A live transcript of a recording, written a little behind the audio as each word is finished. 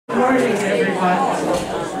morning, everyone.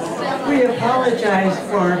 We apologize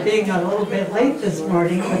for being a little bit late this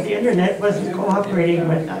morning, but the internet wasn't cooperating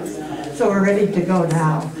with us, so we're ready to go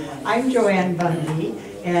now. I'm Joanne Bundy,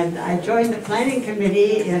 and I joined the planning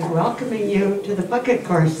committee in welcoming you to the bucket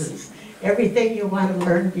courses. Everything you want to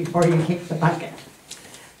learn before you kick the bucket.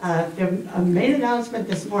 The main announcement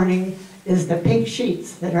this morning is the pink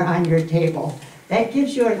sheets that are on your table. That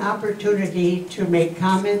gives you an opportunity to make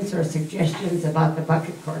comments or suggestions about the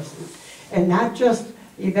bucket courses. And not just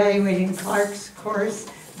evaluating Clark's course,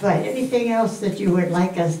 but anything else that you would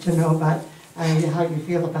like us to know about how you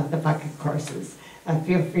feel about the bucket courses.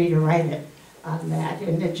 Feel free to write it on that,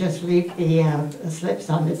 and just leave the slips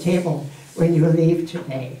on the table when you leave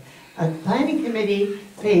today. The planning committee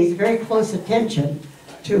pays very close attention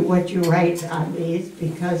to what you write on these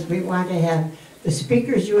because we want to have the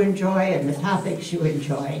speakers you enjoy and the topics you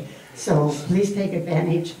enjoy. So please take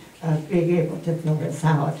advantage of being able to fill this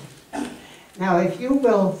out. Now, if you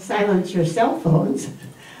will silence your cell phones,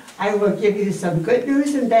 I will give you some good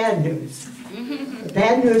news and bad news. The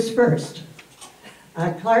bad news first.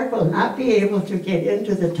 Clark will not be able to get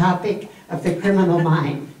into the topic of the criminal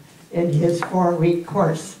mind in his 4-week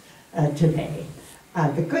course today.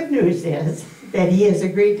 The good news is that he has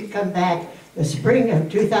agreed to come back the spring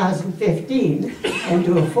of 2015 and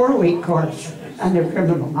do a 4-week course on the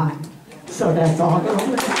criminal mind. So that's all going to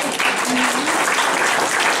work.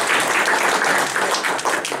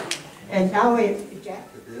 And now, and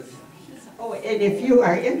if you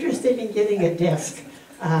are interested in getting a disc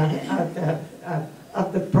of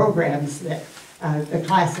the programs that the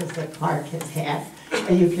classes that Clark has had,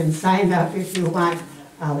 you can sign up if you want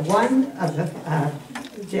one of the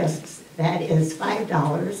discs. That is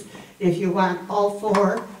 $5. If you want all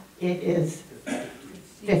 4, it is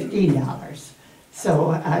 $15.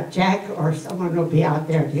 So Jack or someone will be out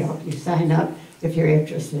there to help you sign up if you're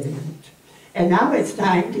interested in it. And now it's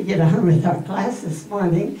time to get on with our class this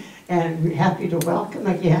morning, and we're happy to welcome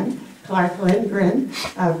again Clark Lindgren,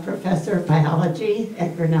 Professor of Biology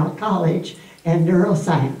at Grinnell College and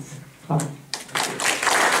Neuroscience. Clark.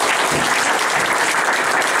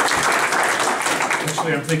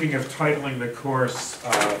 Actually, I'm thinking of titling the course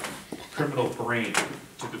Criminal Brain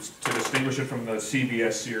to distinguish it from the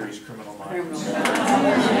CBS series Criminal Minds. It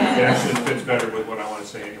actually fits better with what I want to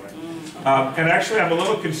say anyway. And actually, I'm a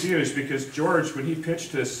little confused because George, when he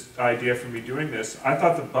pitched this idea for me doing this, I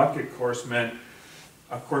thought the bucket course meant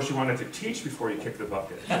a course you wanted to teach before you kick the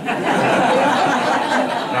bucket. Now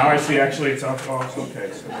I see actually it's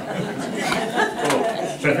okay. So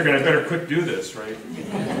I figured I better quick do this, right?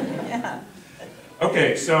 Yeah.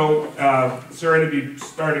 Okay, so sorry to be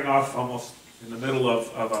starting off almost in the middle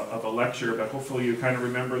of a lecture, but hopefully you kind of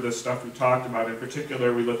remember the stuff we talked about. In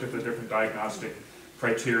particular, we looked at the different diagnostic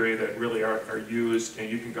criteria that really are used,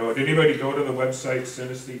 and you can go. Did anybody go to the website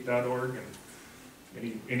synesthete.org?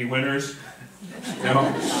 And any winners?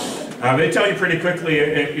 No. They tell you pretty quickly.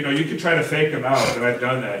 You know, you can try to fake them out, and I've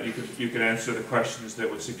done that. You can answer the questions that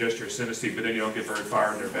would suggest you're a synesthete, but then you don't get very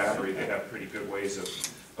far in their battery. They have pretty good ways of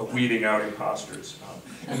weeding out imposters.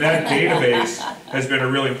 And that database has been a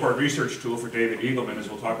really important research tool for David Eagleman, as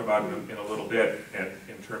we'll talk about in a little bit, and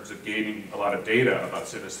in terms of gaining a lot of data about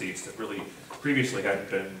synesthetes that really previously hadn't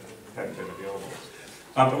been available.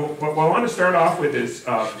 But what I want to start off with is,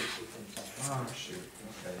 oh shoot,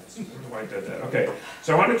 okay, I don't know why I did that. Okay,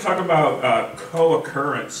 so I want to talk about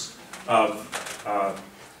co-occurrence of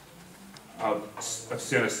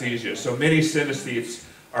synesthesia. So many synesthetes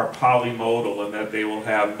are polymodal in that they will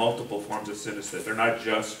have multiple forms of synesthete. They're not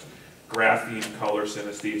just grapheme color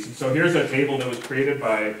synesthetes. And so here's a table that was created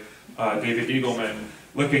by David Eagleman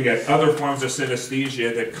looking at other forms of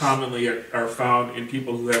synesthesia that commonly are found in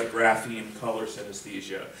people who have grapheme color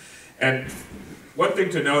synesthesia. And one thing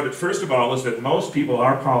to note, first of all, is that most people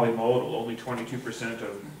are polymodal. Only 22%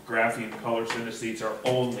 of grapheme color synesthetes are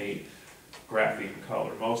only grapheme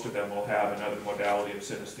color. Most of them will have another modality of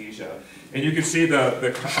synesthesia. And you can see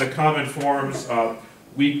the common forms.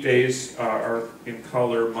 Weekdays are in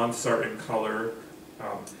color, months are in color.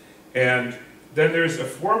 And then there's a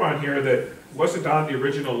form on here that wasn't on the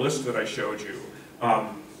original list that I showed you.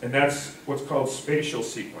 And that's what's called spatial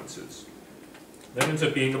sequences. That ends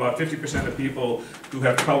up being about 50% of people who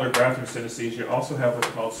have color grapheme synesthesia also have what's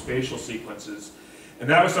called spatial sequences. And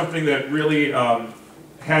that was something that really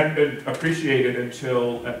hadn't been appreciated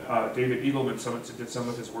until David Eagleman did some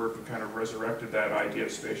of his work and kind of resurrected that idea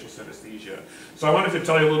of spatial synesthesia. So I wanted to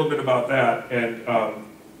tell you a little bit about that, and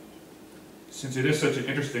since it is such an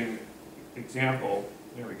interesting example,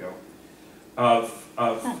 there we go, of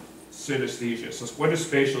synesthesia. So what is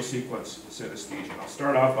spatial sequence synesthesia? I'll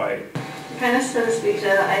start off by... The kind of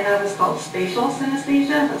synesthesia I have is called spatial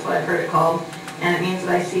synesthesia. That's what I've heard it called. And it means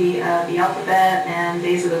that I see the alphabet and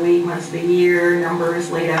days of the week, months of the year, numbers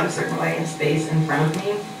laid out a certain way in space in front of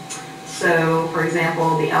me. So, for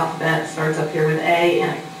example, the alphabet starts up here with A,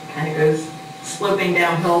 and it kind of goes sloping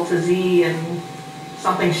downhill to Z, and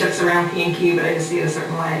something shifts around P and Q, but I just see it a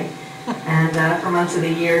certain way. And for months of the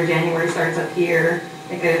year, January starts up here.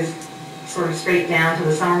 It goes sort of straight down to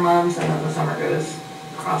the summer months, and then the summer goes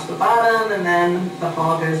across the bottom, and then the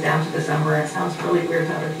fall goes down to December. It sounds really weird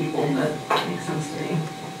to other people, but it makes sense to me.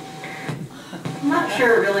 I'm not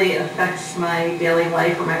sure it really affects my daily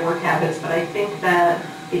life or my work habits, but I think that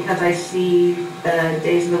because I see the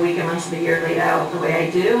days of the week and months of the year laid out the way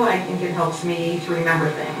I do, I think it helps me to remember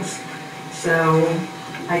things. So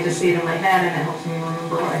I just see it in my head, and it helps me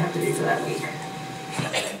remember what I have to do for that week.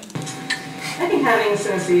 I think having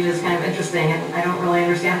synesthesia is kind of interesting, and I don't really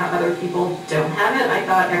understand how other people don't have it. I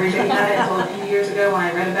thought everybody had it until a few years ago when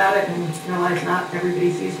I read about it and realized not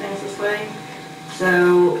everybody sees things this way.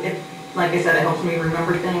 So, like I said, it helps me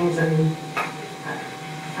remember things, and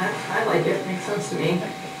I like it. It makes sense to me.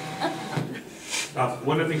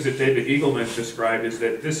 One of the things that David Eagleman described is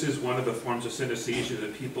that this is one of the forms of synesthesia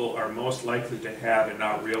that people are most likely to have and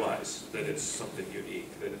not realize that it's something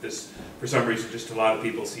unique. That this, for some reason, just a lot of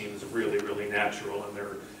people seems really, really natural, and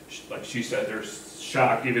they're, like she said, they're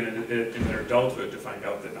shocked even in their adulthood to find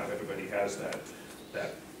out that not everybody has that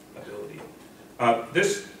ability.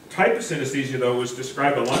 This type of synesthesia, though, was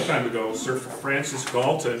described a long time ago. Sir Francis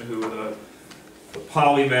Galton, who the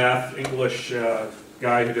polymath English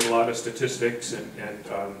guy who did a lot of statistics and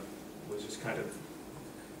was just kind of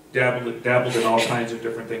dabbled in all kinds of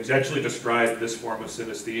different things, actually described this form of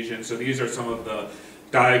synesthesia. And so these are some of the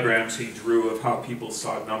diagrams he drew of how people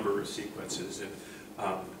saw number sequences,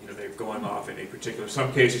 and they're going off in a particular.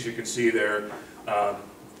 Some cases you can see they're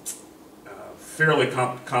fairly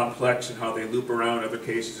complex in how they loop around. Other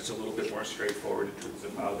cases it's a little bit more straightforward in terms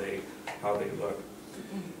of how they look.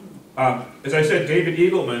 As I said, David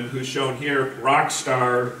Eagleman, who's shown here, rock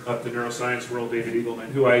star of the neuroscience world, David Eagleman,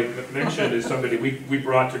 who I mentioned is somebody we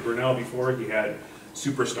brought to Grinnell before he had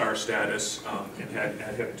superstar status, and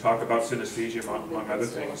had him talk about synesthesia among other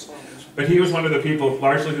things. But he was one of the people,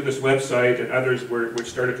 largely through this website and others, which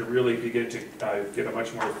started to really begin to get a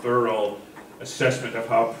much more thorough assessment of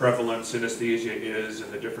how prevalent synesthesia is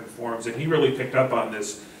and the different forms. And he really picked up on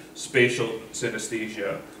this spatial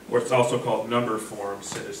synesthesia, or it's also called number form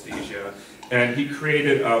synesthesia. And he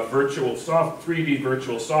created a 3D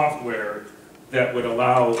virtual software that would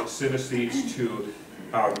allow synesthetes to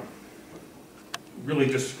really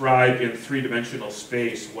describe in three-dimensional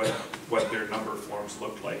space what their number forms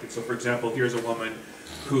looked like. And so, for example, here's a woman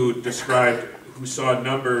who saw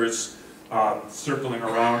numbers circling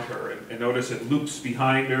around her, and notice it loops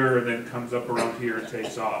behind her and then comes up around here and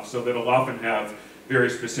takes off. So that'll often have very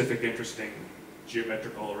specific, interesting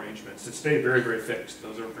geometrical arrangements that stay very, very fixed.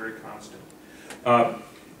 Those are very constant.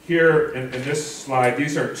 Here in this slide,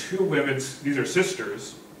 these are two women, these are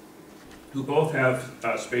sisters, who both have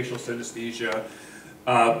spatial synesthesia.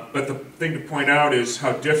 But the thing to point out is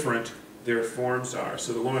how different their forms are.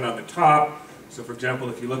 So the woman on the top, so for example,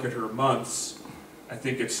 if you look at her months, I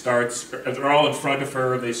think it starts, they're all in front of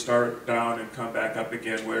her, they start down and come back up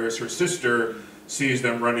again, whereas her sister sees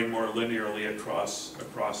them running more linearly across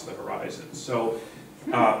the horizon. So,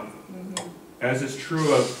 as is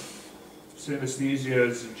true of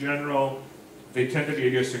synesthesias in general, they tend to be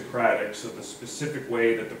idiosyncratic, so the specific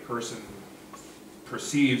way that the person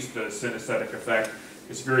perceives the synesthetic effect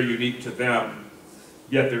is very unique to them,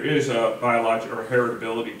 yet there is a biological or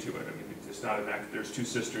heritability to it. I mean, it's not an act. There's two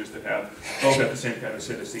sisters that both have the same kind of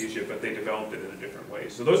synesthesia, but they developed it in a different way.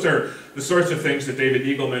 So those are the sorts of things that David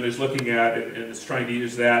Eagleman is looking at and is trying to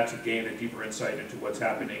use that to gain a deeper insight into what's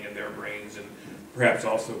happening in their brains, and perhaps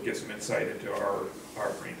also get some insight into our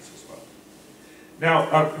brains as well. Now,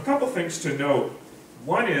 a couple things to note.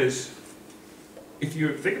 One is, if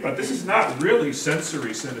you think about it, this is not really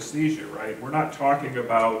sensory synesthesia, right? We're not talking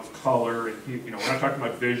about color, and we're not talking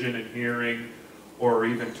about vision and hearing, or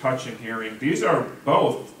even touch and hearing. These are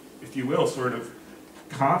both, if you will, sort of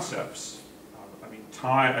concepts. I mean,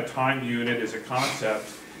 a time unit is a concept.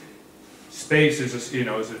 Space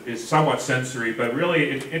is somewhat sensory, but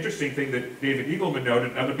really an interesting thing that David Eagleman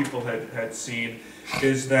noted and other people had seen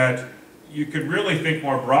is that you could really think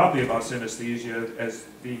more broadly about synesthesia as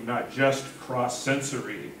being not just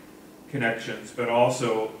cross-sensory connections, but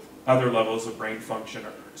also other levels of brain function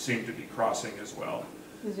seem to be crossing as well.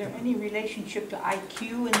 Is there any relationship to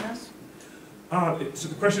IQ in this? So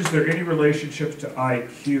the question is there any relationship to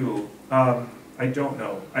IQ? I don't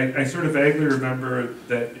know. I sort of vaguely remember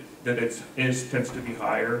that it tends to be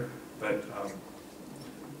higher, but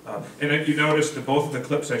and if you noticed that both of the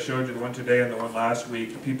clips I showed you, the one today and the one last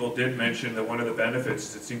week, people did mention that one of the benefits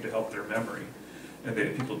is it seemed to help their memory, and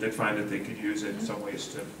that people did find that they could use it in some ways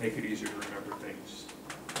to make it easier to remember things.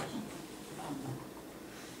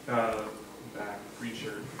 Back, green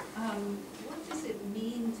shirt. What does it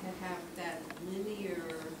mean to have that linear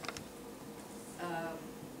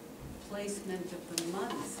placement of the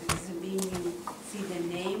months? Does it mean you see the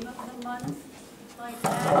name of the month like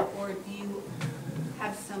that, or do you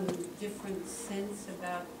have some different sense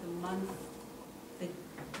about the month,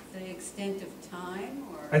 the extent of time,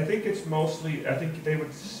 or? I think it's mostly, I think they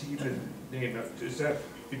would see the name. Is that,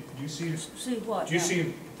 do you see? See what? Do you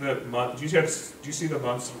see the month? Do you see the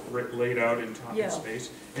months laid out in time and space?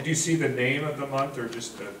 And do you see the name of the month or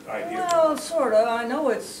just the idea? Well, sort of. I know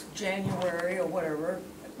it's January or whatever,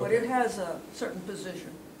 but it has a certain position.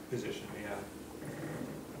 Position, yeah.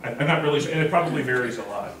 I'm not really sure, and it probably varies a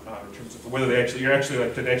lot in terms of whether you're actually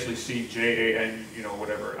like to actually see JAN,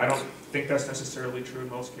 whatever. I don't think that's necessarily true in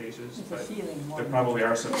most cases, It's a but feeling there one. probably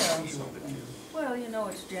are some. Yeah. Some that do. Well,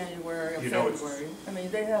 it's January or You know it's- February. I mean,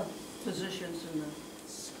 they have positions in the.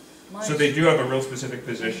 So they do have a real specific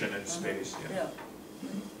position in space, yeah.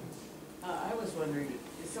 I was wondering,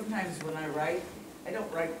 sometimes when I write, I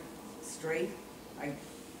don't write straight, I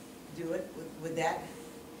do it. Would that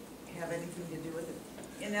have anything to do with it?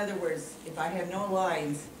 In other words, if I have no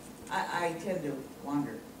lines, I tend to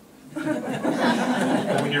wander.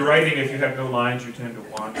 When you're writing, if you have no lines, you tend to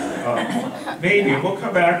wander. Maybe. We'll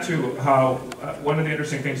come back to how, one of the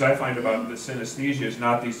interesting things I find about the synesthesia is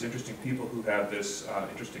not these interesting people who have this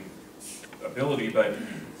interesting ability, but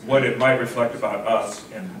what it might reflect about us.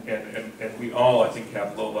 And we all, I think,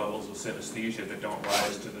 have low levels of synesthesia that don't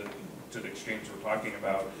rise to the extremes we're talking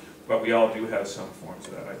about, but we all do have some forms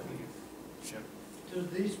of that, I believe. Yeah. Do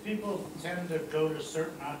these people tend to go to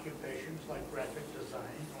certain occupations like graphic design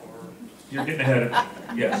or? You're getting ahead of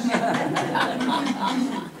me, yes.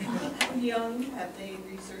 How young have they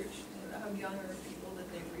researched? How young are people that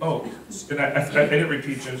they've researched? Oh, and I didn't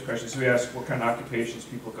repeat Jim's question. So we asked what kind of occupations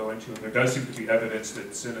people go into, and there does seem to be evidence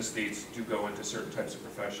that synesthetes do go into certain types of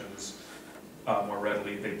professions more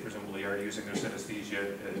readily. They presumably are using their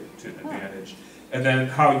synesthesia to advantage. And then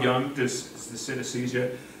how young is the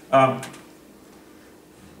synesthesia?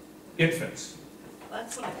 Infants.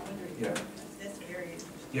 That's what I'm wondering. Yeah. That's very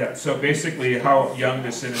interesting. Yeah, so basically how young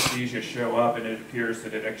does synesthesia show up, and it appears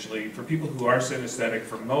that it actually, for people who are synesthetic,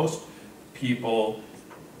 for most people,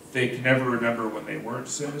 they can never remember when they weren't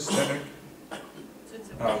synesthetic. So it's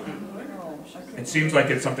a It seems like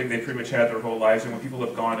it's something they pretty much had their whole lives, and when people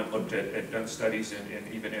have gone and looked at done studies in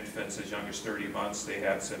even infants as young as 30 months, they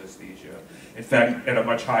have synesthesia. In fact, at a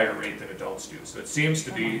much higher rate than adults do. So it seems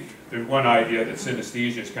to be, there's one idea that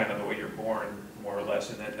synesthesia is kind of the way you're born, more or less,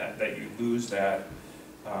 and then that you lose that.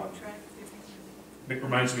 It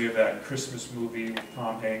reminds me of that Christmas movie with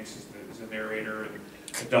Tom Hanks as the narrator, and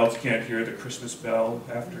adults can't hear the Christmas bell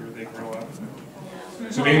after they grow up.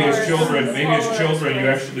 So maybe as children, you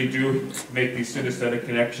actually do make these synesthetic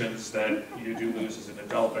connections that you do lose as an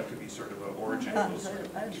adult. That could be sort of an origin of those sort of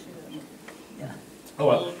things. Oh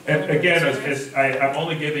well, and again, I'm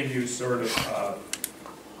only giving you sort of,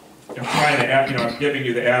 I'm trying to, I'm giving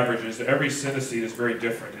you the averages. Every synesthete is very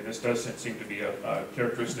different, and this does seem to be a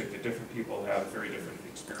characteristic that different people have very different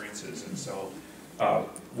experiences. And so,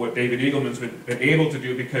 what David Eagleman's been able to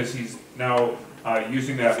do, because he's now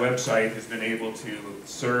using that website, has been able to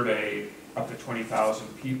survey up to 20,000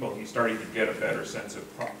 people. He's starting to get a better sense of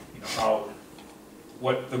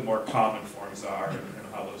what the more common forms are and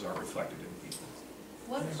how those are reflected in people.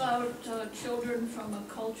 What about children from a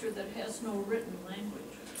culture that has no written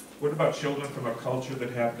language? What about children from a culture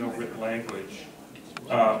that have no written language?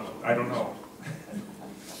 I don't know.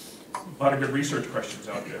 A lot of good research questions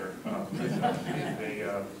out there. I don't know.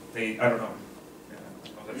 Yeah, I don't know,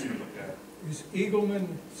 that's been looked at. Is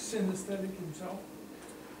Eagleman synesthetic himself?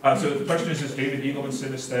 So the question is David Eagleman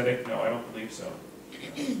synesthetic? No, I don't believe so.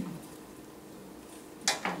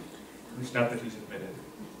 At least not that he's admitted.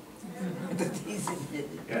 He's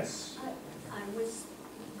admitted. Yes. I was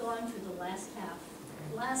gone for the last half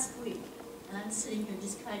last week, and I'm sitting here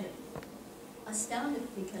just kind of astounded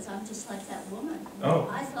because I'm just like that woman. Oh.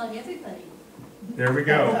 I thought everybody. There we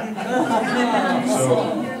go. I'm So,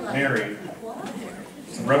 sitting here like, Mary,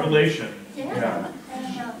 what? revelation. Yeah.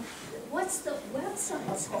 And what's the website?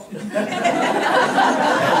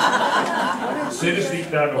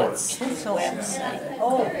 Synesthete.org. And I had a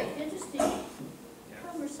very interesting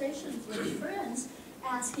conversation conversations with friends,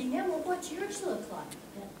 asking them, well, what's yours look like?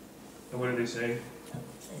 And what do they say?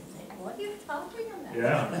 What are you talking about?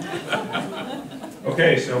 Yeah.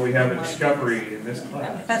 Okay, so we have a discovery in this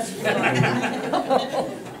class.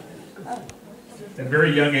 At a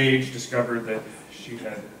very young age, discovered that she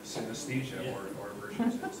had synesthesia or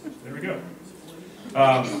aversion to synesthesia. There we go.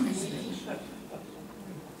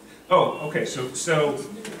 Okay. So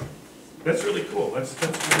that's really cool. That's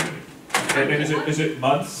really neat. And is it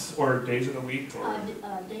months or days of the week? Or?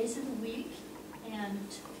 Days of the week and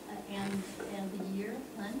the year,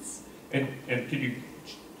 months. And can you,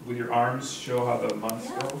 with your arms, show how the months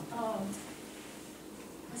Yeah. go?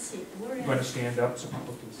 Let's see. We're You in. want to stand up so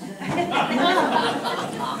people can see?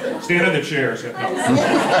 Stand on the chairs. No.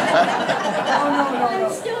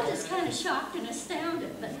 I'm still just kind of shocked and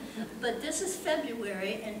astounded, but this is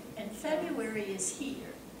February, and February is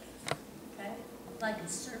here, okay? Like a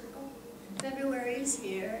circle. February is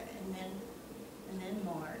here, and then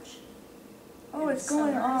March. Oh, it's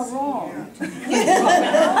going all wrong. See, hers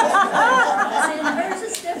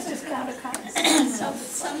is different. So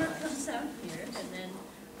summer comes out here, and then,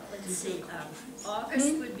 let's see,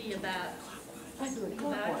 August would be about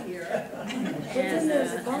here. And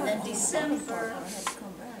then December,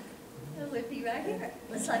 it would be right here.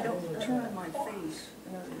 It's like a Turn my face.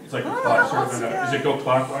 It's like a clock, sort of. Does it go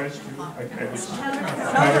clockwise too?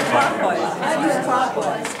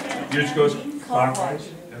 counterclockwise. Yours goes clockwise.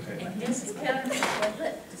 Okay. And this is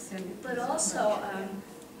counterclockwise, but also,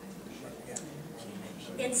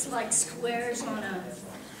 it's like squares on a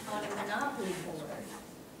Monopoly board.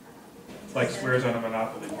 Like squares on a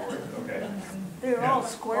Monopoly board. Okay. They're all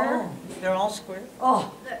square? They're all square?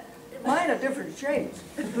 Oh, mine are different shapes.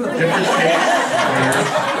 Different shapes, squares.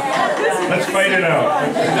 Let's fight it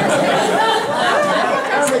out.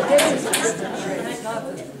 The days are different shapes,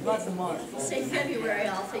 not the month. Say February,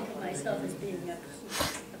 I'll think of myself as being up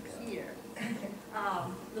here.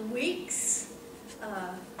 The weeks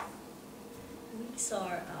are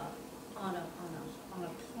on a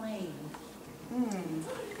plane.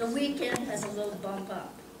 The weekend has a little bump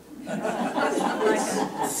up.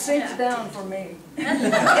 Sinks down for me.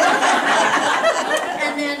 And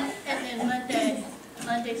then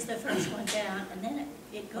Monday's the first one down, and then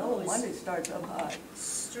it Oh, goes Monday starts up high.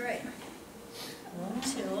 straight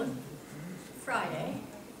till Friday.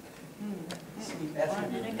 And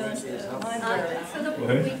then it goes for the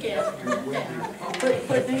weekend and then down.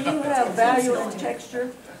 But do you have value and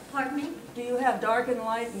texture? Pardon me? Do you have dark and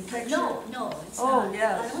light and texture? No, it's Oh, not.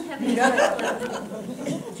 yes. I don't have You any. gotta-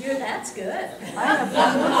 Dear, that's good. I have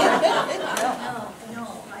No,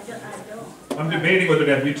 I don't. I'm debating whether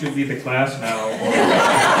to have you two lead the class now. Or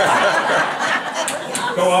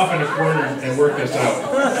go off in a corner and work this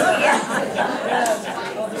out.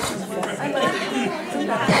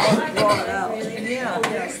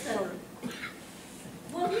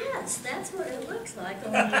 Well, yes, that's what it looks like,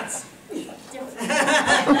 only it's different.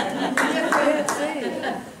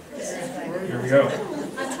 Here we go.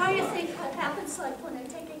 I'm trying to think what happens like when I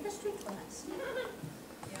take a history class.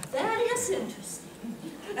 That is interesting.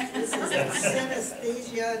 This is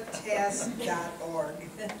synesthesiatest.org.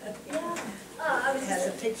 Yeah. It has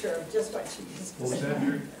a picture of just what she used to What was say. that,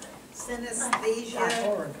 Mary?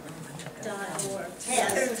 Synesthesia.org.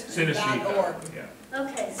 Synesthesia. Yeah.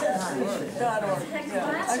 Okay, so .org. that Yeah, I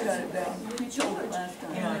class got it down. is George. Last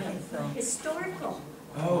time. Yeah, I think so. Historical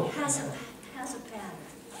Oh. has a pattern. Okay.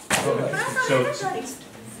 But I thought So, everybody's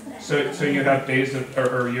so you have days of,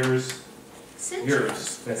 or years,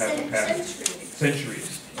 centuries. that have a pattern. Centuries.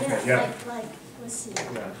 Centuries. Okay, yeah. Like, let's see.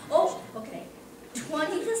 Yeah. Oh, okay.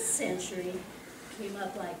 20th century came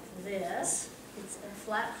up like this. It's a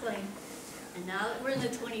flat plane. And now that we're in the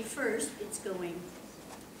 21st, it's going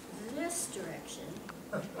this direction.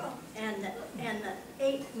 And the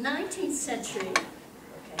 19th century,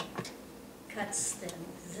 okay, cuts them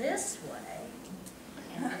this way.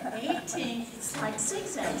 And the 18th, it's like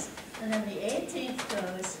zigzags. And then the 18th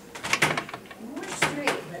goes more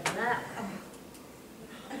straight, but that,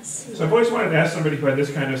 let's see. So I've always wanted to ask somebody who had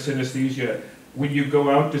this kind of synesthesia, when you go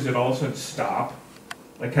out, does it all of a sudden stop?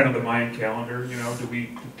 Like kind of the Mayan calendar, you know, do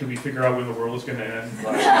we figure out when the world is going to end? I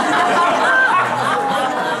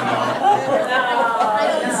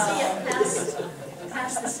don't see it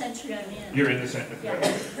past the century I'm in. You're in the center. Yeah.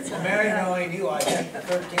 Mary, knowing you, I think the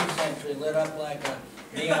 13th century lit up like a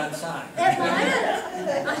neon sign. It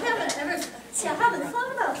might. I haven't ever, see, I haven't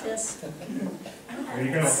thought about this. There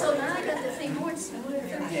you go. So now I got to think more, so what if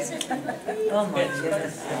 13th century? Oh, my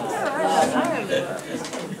goodness.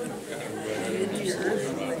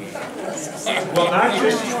 Well, not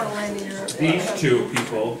just these two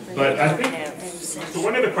people, but I think century. So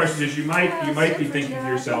one of the questions is you might be thinking to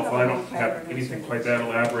yourself, well, I don't have anything quite that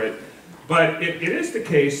elaborate, but it is the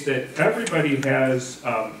case that everybody has,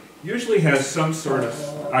 usually has some sort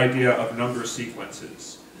of idea of number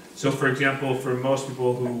sequences. So for example, for most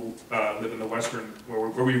people who live in the Western,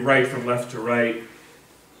 where we write from left to right,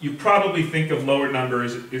 you probably think of lower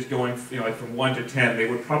numbers as going, like from 1 to 10. They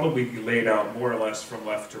would probably be laid out more or less from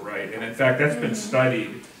left to right. And in fact, that's been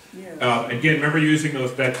studied. Again, remember using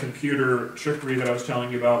that computer trickery that I was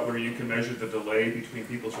telling you about where you can measure the delay between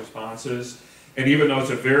people's responses? And even though it's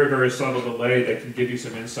a very, very subtle delay, that can give you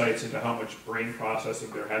some insights into how much brain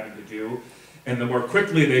processing they're having to do. And the more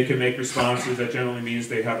quickly they can make responses, that generally means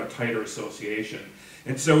they have a tighter association.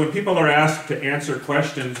 And so when people are asked to answer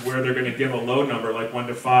questions where they're going to give a low number, like 1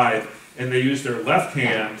 to 5, and they use their left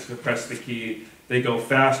hand to press the key, they go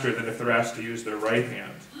faster than if they're asked to use their right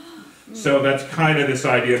hand. So that's kind of this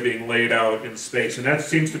idea of being laid out in space. And that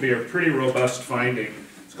seems to be a pretty robust finding.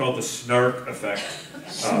 It's called the snark effect.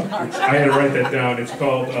 Which I had to write that down. It's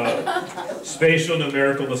called Spatial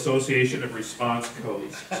Numerical Association of Response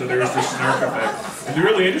Codes. So there's the snark effect. And the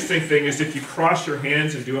really interesting thing is if you cross your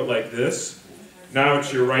hands and do it like this, now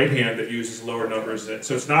it's your right hand that uses lower numbers.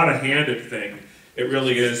 So it's not a handed thing. It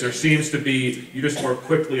really is. There seems to be, you just more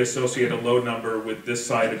quickly associate a low number with this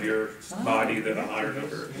side of your body than a higher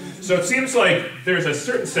number. So it seems like there's a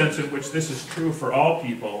certain sense in which this is true for all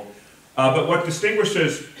people. But what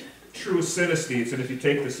distinguishes true synesthetes, and if you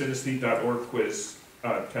take the synesthete.org quiz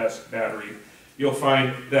test battery, you'll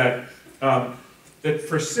find that that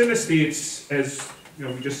for synesthetes, as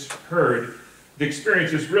we just heard, the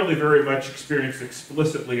experience is really very much experienced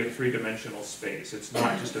explicitly in three-dimensional space. It's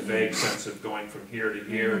not just a vague sense of going from here to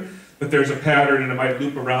here, but there's a pattern, and it might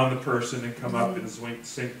loop around the person and come up and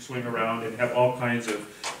swing around and have all kinds of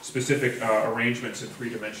specific arrangements in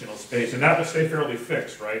three-dimensional space. And that will stay fairly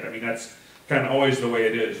fixed, right? I mean, that's kind of always the way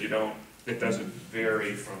it is. It doesn't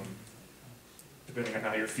vary from, depending on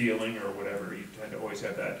how you're feeling or whatever. You tend to always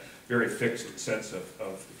have that very fixed sense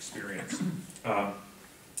of experience.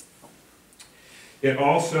 It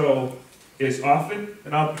also is often,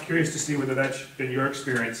 and I'm curious to see whether that's been your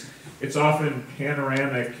experience, it's often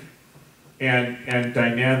panoramic and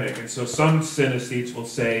dynamic. And so some synesthetes will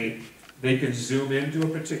say they can zoom into a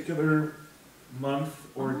particular month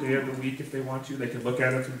or day of the week if they want to. They can look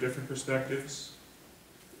at it from different perspectives.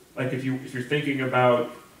 Like if you're thinking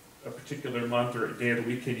about a particular month or a day of the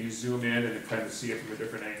week, can you zoom in and kind of see it from a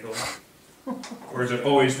different angle? Or is it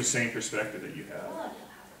always the same perspective that you have?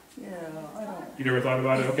 Yeah, I don't. You never thought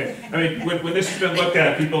about it? Okay. I mean, when this has been looked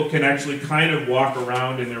at, people can actually kind of walk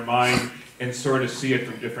around in their mind and sort of see it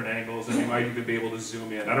from different angles, and they might even be able to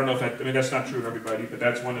zoom in. I don't know if that's not true of everybody, but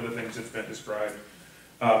that's one of the things that's been described.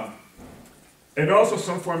 And also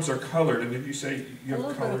some forms are colored, and if you say you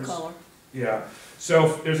have colors. Bit of color. Yeah.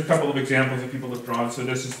 So there's a couple of examples that people have drawn. So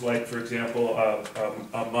this is like, for example,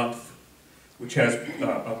 a month, which has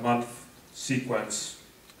a month sequence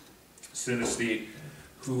synesthete,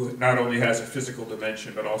 who not only has a physical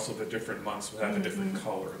dimension, but also the different months will have a different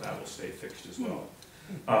color, and that will stay fixed as well.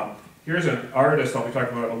 Here's an artist I'll be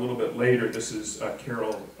talking about a little bit later. This is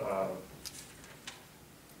Carol, I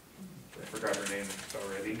forgot her name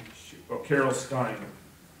already. Carol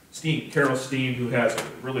Carol Steen, who has a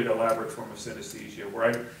really elaborate form of synesthesia,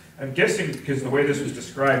 where I'm guessing, because the way this was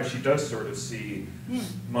described, she does sort of see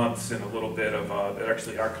months and a little bit of, that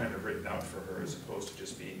actually are kind of written out for her as opposed to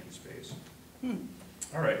just being in space.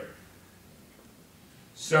 All right.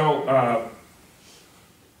 So,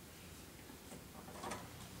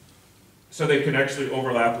 so they can actually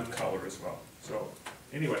overlap with color as well. So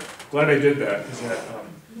anyway, glad I did that, because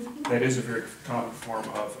that is a very common form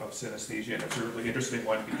of synesthesia, and it's a really interesting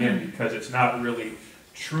one, again, because it's not really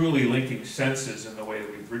truly linking senses in the way that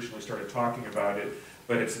we originally started talking about it,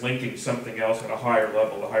 but it's linking something else at a higher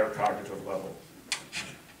level, a higher cognitive level.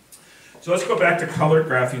 So let's go back to colored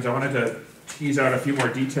graphenes. I wanted to tease out a few more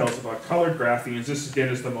details about colored graphenes. This, again,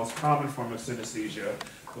 is the most common form of synesthesia,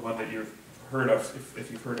 the one that you've heard of,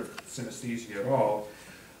 if you've heard of synesthesia at all.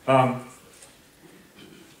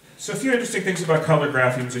 So a few interesting things about colored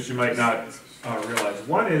graphenes that you might not realize.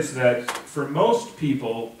 One is that for most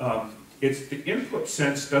people, the input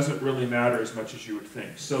sense doesn't really matter as much as you would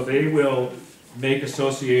think. So they will make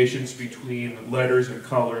associations between letters and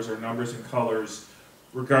colors or numbers and colors,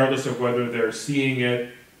 regardless of whether they're seeing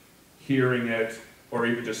it, hearing it, or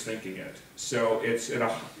even just thinking it. So it's at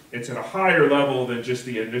a higher level than just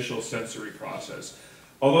the initial sensory process.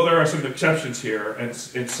 Although there are some exceptions here, and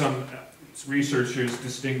some researchers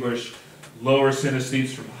distinguish lower synesthetes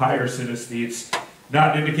from higher synesthetes.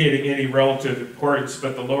 not indicating any relative importance,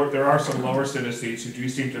 but there are some lower synesthetes who do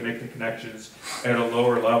seem to make the connections at a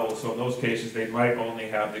lower level. So in those cases, they might only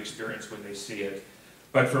have the experience when they see it.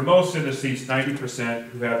 But for most synesthetes, 90%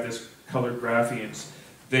 who have this colored graphemes,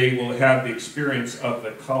 they will have the experience of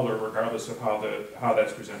the color regardless of how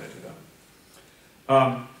that's presented to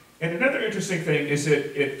them. And another interesting thing is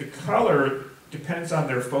that the color depends on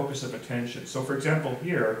their focus of attention. So for example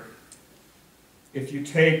here, if you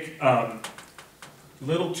take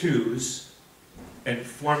little 2's and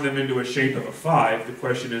form them into a shape of a 5, the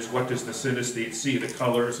question is, what does the synesthete see, the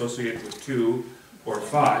color associated with 2 or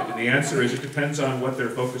 5? And the answer is, it depends on what their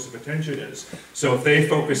focus of attention is. So if they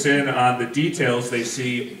focus in on the details, they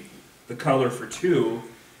see the color for 2.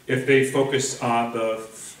 If they focus on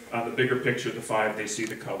the bigger picture, the 5, they see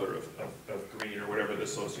the color of green or whatever is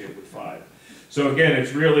associated with 5. So again,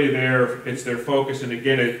 it's really their focus, and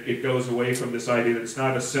again, it goes away from this idea that it's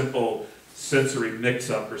not a simple sensory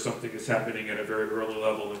mix-up or something that's happening at a very early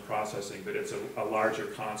level in processing, but it's a larger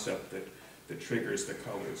concept that triggers the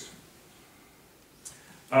colors.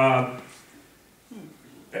 And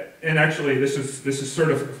actually, this is sort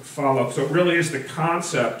of a follow-up. So it really is the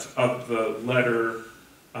concept of the letter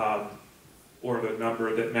or the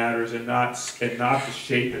number that matters, and not the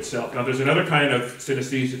shape itself. Now, there's another kind of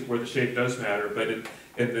synesthesia where the shape does matter, but in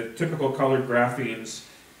the typical colored graphemes,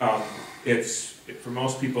 for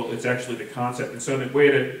most people, it's actually the concept. And so the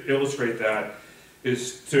way to illustrate that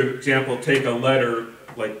is to, for example, take a letter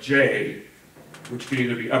like J, which could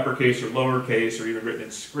either be uppercase or lowercase or even written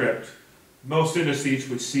in script. Most synesthetes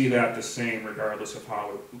would see that the same regardless of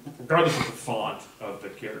the font of the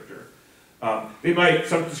character. They might,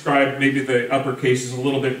 some describe maybe the uppercase is a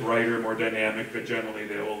little bit brighter, more dynamic, but generally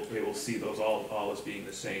they will see those all as being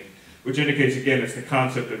the same, which indicates, again, it's the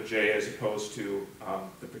concept of J as opposed to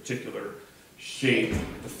the particular shape,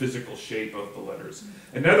 the physical shape of the letters.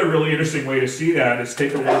 Another really interesting way to see that is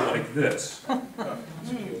take a word like this.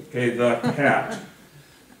 Okay, the cat.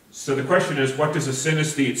 So the question is, what does a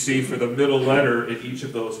synesthete see for the middle letter in each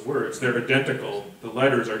of those words? They're identical. The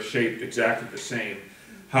letters are shaped exactly the same.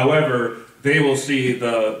 However, they will see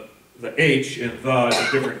the H in the in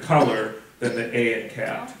a different color than the A in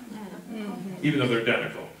cat, even though they're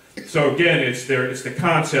identical. So again, it's the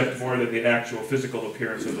concept more than the actual physical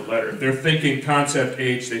appearance of the letter. If they're thinking concept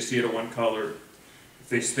H, they see it in one color. If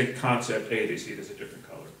they think concept A, they see it as a different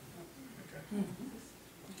color. Okay.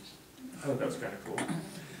 I thought that was kind of cool.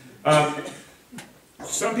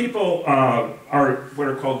 Some people are what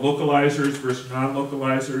are called localizers versus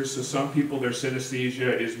non-localizers. So some people, their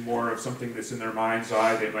synesthesia is more of something that's in their mind's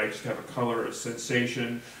eye. They might just have a color, a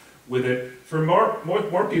sensation with it. For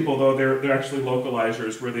more people, though, they're actually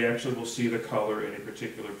localizers, where they actually will see the color in a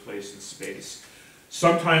particular place in space.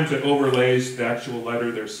 Sometimes it overlays the actual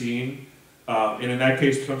letter they're seeing. And in that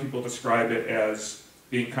case, some people describe it as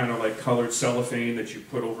being kind of like colored cellophane that you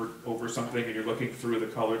put over something, and you're looking through the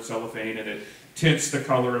colored cellophane, and it tints the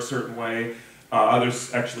color a certain way.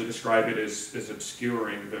 Others actually describe it as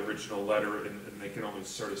obscuring the original letter, and they can only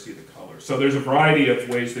sort of see the color. So there's a variety of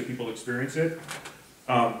ways that people experience it.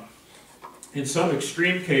 In some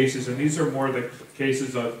extreme cases, and these are more the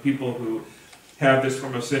cases of people who have this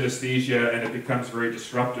form of synesthesia and it becomes very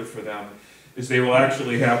disruptive for them, is they will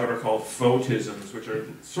actually have what are called photisms, which are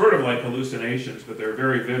sort of like hallucinations, but they're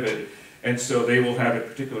very vivid. And so they will have a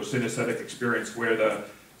particular synesthetic experience where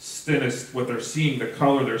what they're seeing, the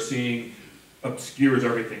color they're seeing, obscures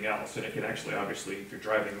everything else. And it can actually, obviously, if you're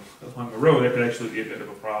driving along the road, that could actually be a bit of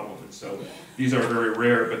a problem. And so these are very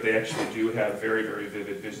rare, but they actually do have very, very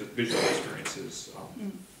vivid visual experiences.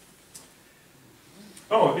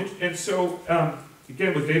 And so,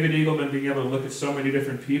 again, with David Eagleman being able to look at so many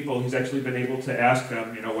different people, he's actually been able to ask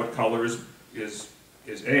them, what color is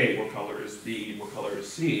A, what color is B, what color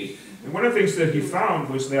is C. And one of the things that he found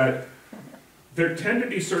was that there tend to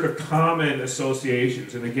be sort of common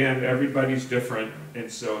associations, and again, everybody's different, and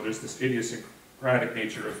so there's this idiosyncratic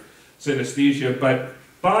nature of synesthesia, but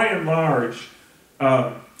by and large,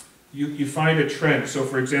 you find a trend. So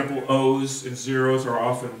for example, O's and zeros are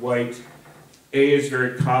often white, A is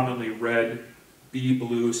very commonly red, B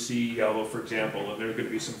blue, C yellow, for example, and there are going to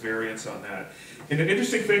be some variants on that. And an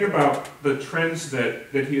interesting thing about the trends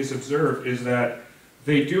that he has observed is that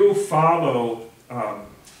they do follow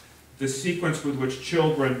the sequence with which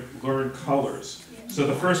children learn colors. So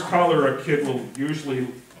the first color a kid will usually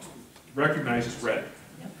recognize is red.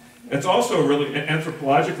 It's also really,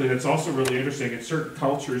 anthropologically, that's also really interesting. In certain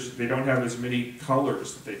cultures, they don't have as many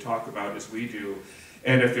colors that they talk about as we do.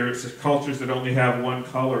 And if there's cultures that only have one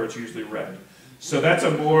color, it's usually red. So that's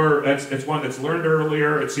it's one that's learned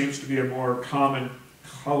earlier. It seems to be a more common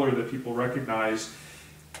color that people recognize.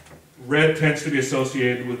 Red tends to be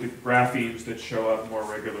associated with the graphemes that show up more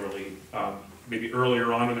regularly, maybe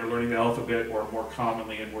earlier on when they're learning the alphabet, or more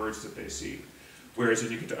commonly in words that they see. Whereas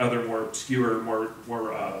if you get to other more obscure, more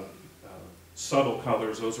subtle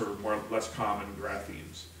colors, those are less common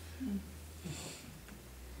graphemes.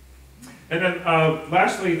 And then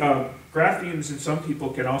lastly, graphemes in some people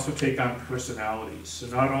can also take on personalities. So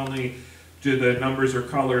not only do the numbers or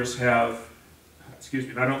colors have,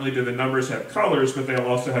 not only do the numbers have colors, but they'll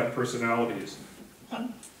also have personalities.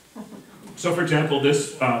 So for example,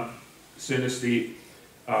 this synesthete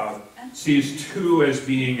sees 2 as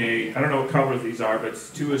being I don't know what color these are, but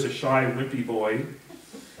 2 is a shy, wimpy boy.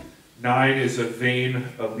 9 is a vain,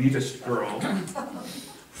 elitist girl.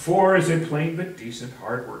 4 is a plain but decent,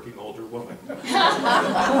 hard-working older woman.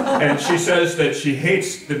 And she says that she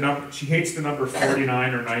hates the number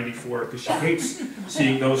 49 or 94 because she hates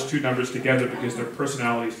seeing those 2 numbers together because their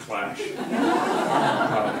personalities clash.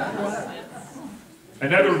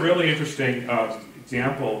 Another really interesting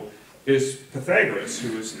example is Pythagoras,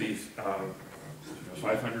 who is the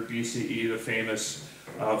 500 BCE, the famous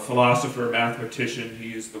philosopher, mathematician.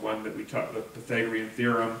 He is the one that we taught the Pythagorean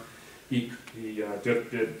theorem. He did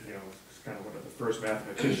kind of one of the first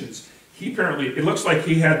mathematicians. He apparently, it looks like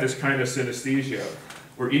he had this kind of synesthesia,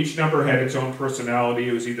 where each number had its own personality.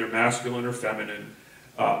 It was either masculine or feminine,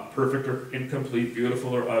 perfect or incomplete,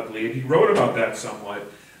 beautiful or ugly. And he wrote about that somewhat.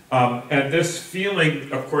 And this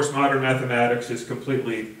feeling, of course, modern mathematics is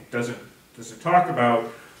completely doesn't talk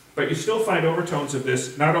about, but you still find overtones of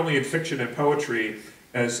this not only in fiction and poetry,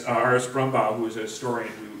 as R.S. Brumbaugh, who was a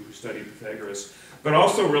historian who studied Pythagoras, but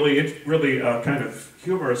also really kind of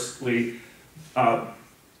humorously, not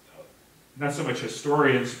so much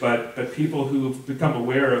historians, but people who've become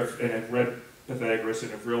aware of and have read Pythagoras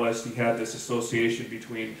and have realized he had this association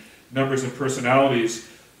between numbers and personalities,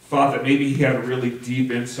 thought that maybe he had a really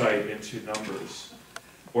deep insight into numbers,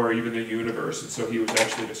 or even the universe, and so he was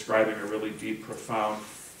actually describing a really deep, profound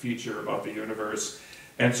feature about the universe.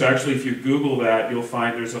 And so actually, if you Google that, you'll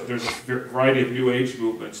find there's a variety of New Age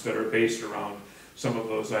movements that are based around some of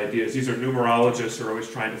those ideas. These are numerologists who are always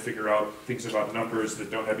trying to figure out things about numbers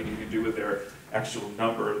that don't have anything to do with their actual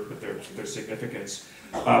number, but their significance.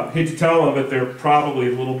 Hate to tell them, but they're probably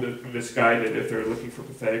a little bit misguided if they're looking for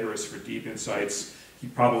Pythagoras for deep insights. He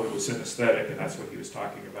probably was synesthetic, and that's what he was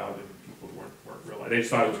talking about, and people weren't realizing. They just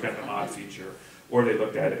thought it was kind of an odd feature, or they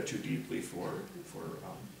looked at it too deeply for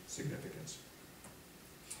significance.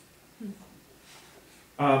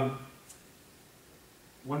 1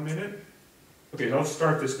 minute? Okay, I'll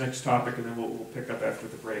start this next topic, and then we'll pick up after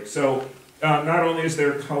the break. So, not only is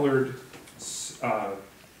there colored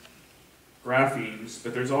graphemes,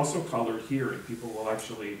 but there's also colored hearing. People will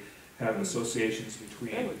actually have associations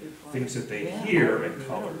between things that they hear and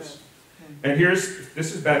colors. And this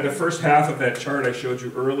is the first half of that chart I showed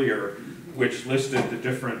you earlier, which listed the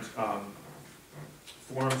different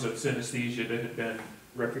forms of synesthesia that had been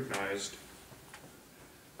recognized.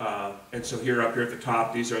 And so up here at the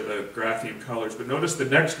top, these are the grapheme colors. But notice the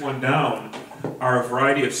next one down are a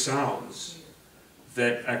variety of sounds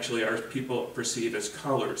that actually people perceive as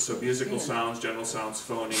colors. So musical sounds, general sounds,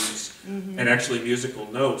 phonemes, and actually musical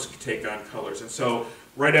notes take on colors. And so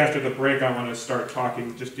right after the break, I want to start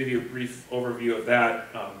talking, just give you a brief overview of that,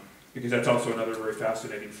 because that's also another very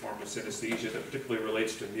fascinating form of synesthesia that particularly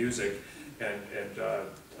relates to music and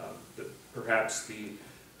perhaps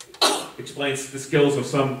explains the skills of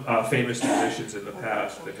some famous musicians in the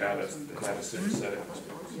past that had a synesthetic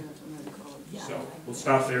response. So we'll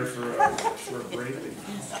stop there for a short break.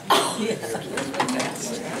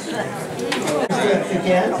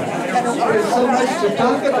 Again, there's so much to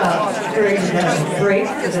talk about during that break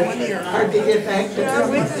that it's hard to get back to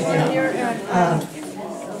business again.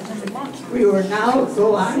 We will now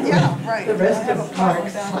go on with the rest of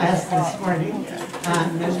Mark's class this morning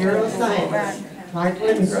on the neuroscience. Mark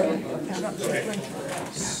Lindgren.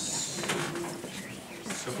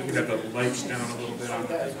 So if we could have the lights down a little bit on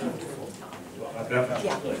that.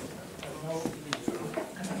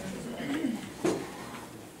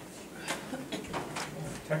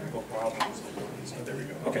 Technical problems. So there we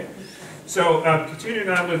go. Okay. So continuing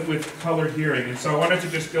on with colored hearing, and so I wanted to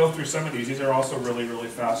just go through some of these. These are also really, really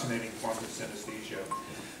fascinating forms of synesthesia.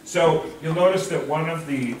 So you'll notice that one of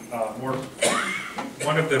the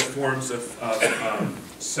forms of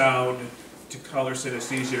sound to color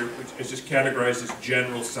synesthesia, which is just categorized as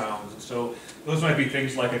general sounds. And so those might be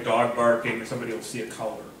things like a dog barking, somebody will see a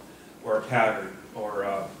color, or a pattern, or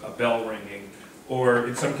a bell ringing, or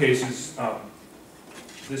in some cases,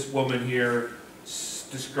 this woman here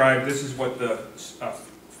described, this is what the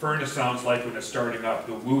furnace sounds like when it's starting up,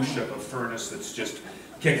 the whoosh of a furnace that's just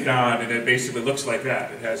kicked on, and it basically looks like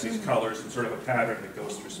that. It has these colors and sort of a pattern that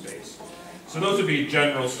goes through space. So those would be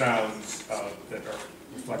general sounds that are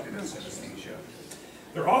reflected in synesthesia.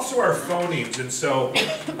 There also are phonemes, and so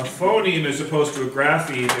a phoneme as opposed to a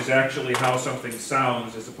grapheme is actually how something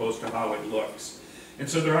sounds as opposed to how it looks. And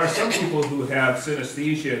so there are some people who have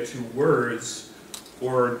synesthesia to words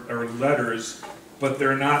or letters, but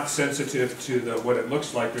they're not sensitive to what it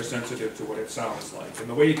looks like, they're sensitive to what it sounds like. And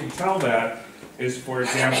the way you can tell that is, for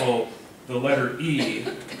example, the letter E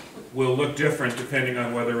will look different depending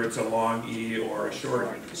on whether it's a long E or a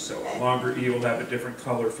short E. So a longer E will have a different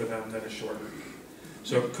color for them than a shorter E.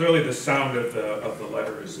 So clearly the sound of the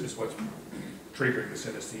letter is what's triggering the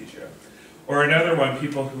synesthesia. Or another one,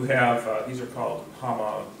 people who have, these are called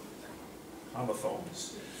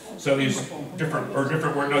homophones. So these different words,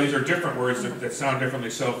 no, these are different words that sound differently.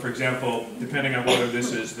 So for example, depending on whether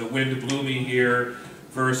this is the wind blew me here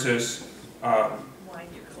versus I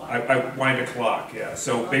wind a clock, yeah.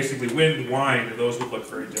 So basically wind, wind, those would look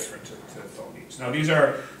very different to phonemes. Now these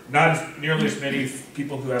are not nearly as many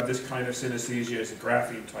people who have this kind of synesthesia as a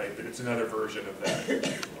grapheme type, but it's another version of that as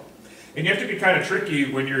well. And you have to be kind of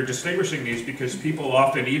tricky when you're distinguishing these, because people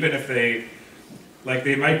often, even if they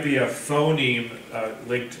might be a phoneme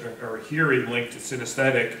linked or hearing linked to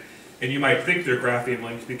synesthetic, and you might think they're grapheme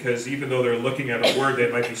linked because even though they're looking at a word,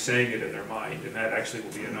 they might be saying it in their mind, and that actually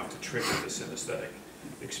will be enough to trigger the synesthetic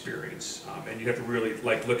experience. And you'd have to really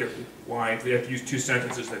look at wind. They have to use two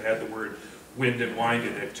sentences that had the word wind and wind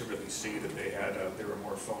in it to really see that they were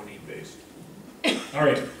more phoneme based. All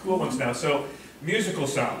right, cool ones now. So musical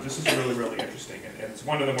sounds. This is really, really interesting, and it's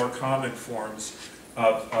one of the more common forms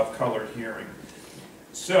of colored hearing.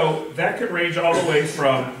 So that could range all the way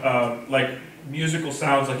from musical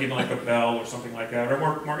sounds, like even like a bell or something like that,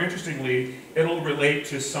 or more interestingly, it'll relate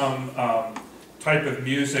to some type of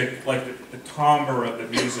music, like the timbre of the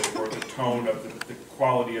music, or the tone of the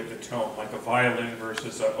quality of the tone, like a violin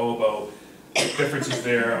versus an oboe. The differences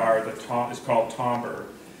there are is called timbre.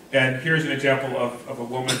 And here's an example of a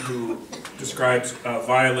woman who describes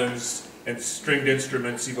violins and stringed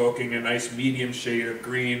instruments evoking a nice medium shade of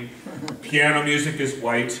green. Piano music is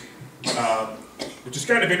white, which is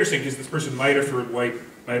kind of interesting because this person might have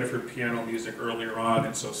heard piano music earlier on,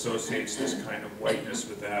 and so associates this kind of whiteness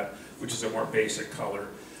with that, which is a more basic color.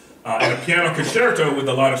 And a piano concerto with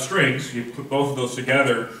a lot of strings, you put both of those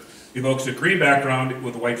together, evokes a green background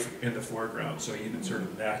with white in the foreground, so you can sort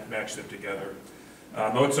of match them together.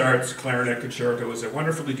 Mozart's clarinet concerto is a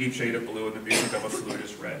wonderfully deep shade of blue, and the music of a flute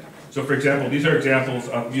is red. So for example, these are examples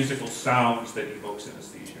of musical sounds that evoke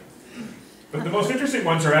synesthesia. But the most interesting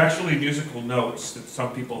ones are actually musical notes that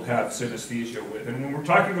some people have synesthesia with. And when we're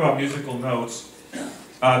talking about musical notes,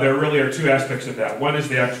 there really are two aspects of that. One is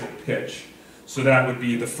the actual pitch. So that would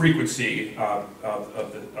be the frequency of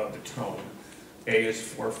the tone. A is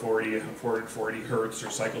 440 hertz or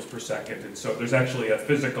cycles per second. And so there's actually a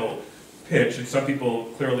physical pitch, and some people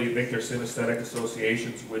clearly make their synesthetic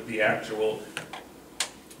associations with the actual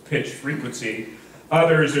pitch frequency.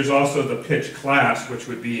 Others, there's also the pitch class, which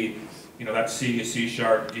would be, that C, C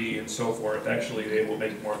sharp, D, and so forth. Actually, they will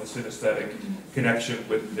make more of the synesthetic connection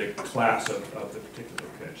with the class of the particular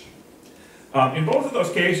pitch. In both of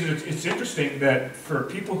those cases, it's interesting that for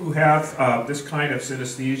people who have this kind of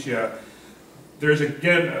synesthesia, there's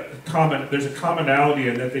again there's a commonality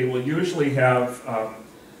in that they will usually have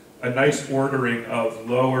a nice ordering of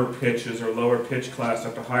lower pitches or lower pitch class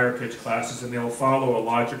up to higher pitch classes, and they'll follow a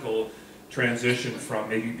logical transition from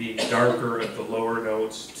maybe being darker at the lower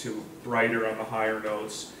notes to brighter on the higher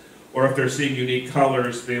notes. Or if they're seeing unique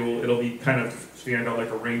colors, it'll be kind of stand out like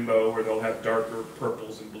a rainbow, where they'll have darker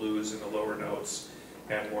purples and blues in the lower notes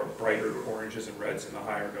and more brighter oranges and reds in the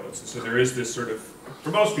higher notes. And so there is this sort of,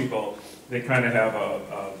 for most people, they kind of have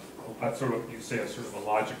a sort of, you say, a sort of a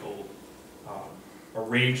logical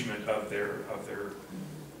arrangement of their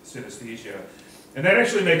synesthesia. And that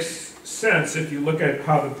actually makes sense if you look at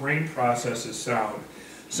how the brain processes sound.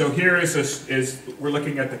 So here we're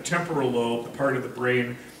looking at the temporal lobe, the part of the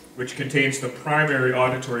brain which contains the primary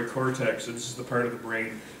auditory cortex. So this is the part of the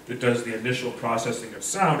brain that does the initial processing of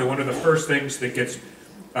sound. And one of the first things that gets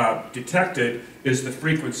detected is the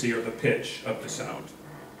frequency or the pitch of the sound.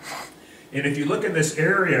 And if you look in this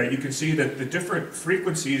area, you can see that the different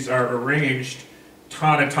frequencies are arranged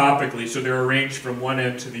tonotopically, so they're arranged from one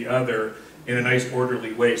end to the other in a nice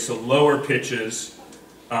orderly way. So lower pitches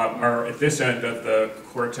are at this end of the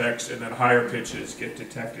cortex, and then higher pitches get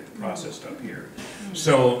detected, processed up here.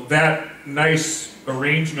 So that nice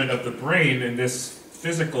arrangement of the brain in this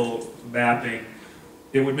physical mapping,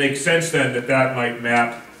 it would make sense then that might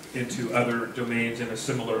map into other domains in a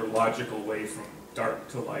similar logical way from dark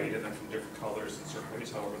to light and then from different colors in certain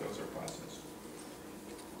ways, however those are processed.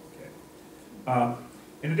 Okay.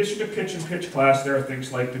 In addition to pitch and pitch class, there are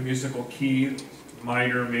things like the musical key.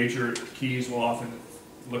 Minor, major keys will often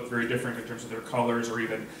look very different in terms of their colors, or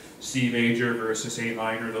even C major versus A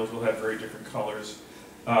minor. Those will have very different colors.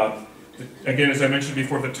 Again, as I mentioned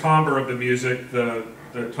before, the timbre of the music, the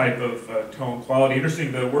type of tone quality.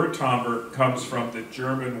 Interesting, the word timbre comes from the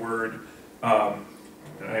German word, and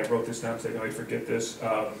I wrote this down so I know I forget this,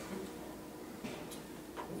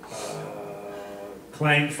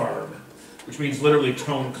 Klangfarbe, which means literally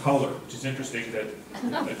tone color, which is interesting that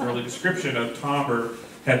the early description of timbre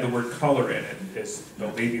had the word color in it, as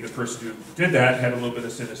though maybe the person who did that had a little bit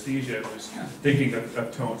of synesthesia and was thinking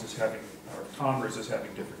of tones as having, or timbres as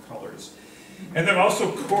having different colors. And then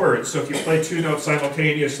also chords. So if you play two notes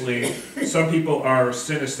simultaneously, some people are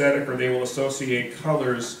synesthetic, or they will associate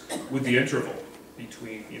colors with the interval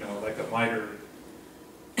between, you know, like a minor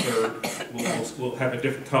third will have a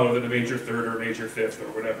different color than a major third or a major fifth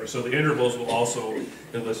or whatever. So the intervals will also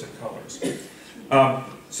elicit colors.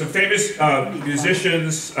 Some famous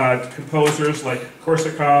musicians, composers like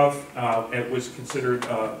Korsakov, it was considered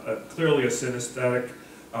clearly a synesthetic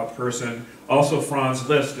person. Also Franz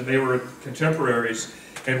Liszt, and they were contemporaries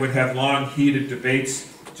and would have long heated debates,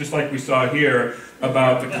 just like we saw here,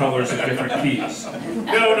 about the colors of different keys.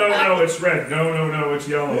 No, no, no, it's red. No, no, no, it's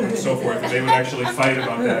yellow, and so forth. And they would actually fight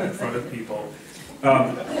about that in front of people.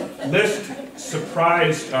 Liszt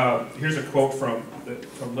surprised. Here's a quote from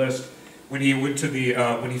Liszt. When he went to the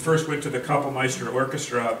when he first went to the Kapellmeister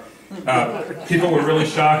Orchestra, people were really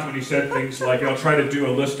shocked when he said things like, "I'll try to do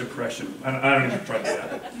a Liszt impression." I don't even try to do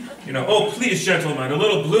that. You know, "Oh, please, gentlemen, a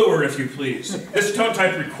little bluer, if you please. This tone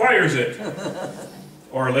type requires it."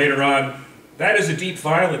 Or later on, "That is a deep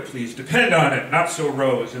violet, please. Depend on it, not so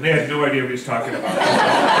rose." And they had no idea what he was talking about.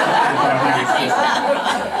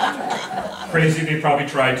 Crazy, they probably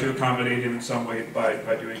tried to accommodate him in some way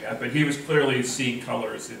by doing that. But he was clearly seeing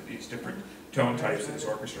colors in these different tone types that his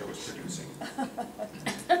orchestra was producing.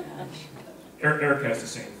 Eric has the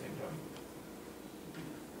same thing, don't you?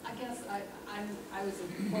 I guess I was a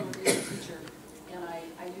former music teacher, and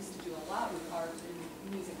I used to do a lot of art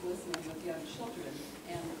and music listening with young children.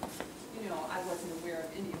 And, you know, I wasn't aware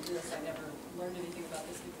of any of this. I never learned anything about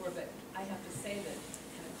this before, but I have to say that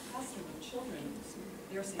in a classroom of children,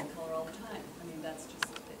 they're seeing color all the time. I mean, that's just,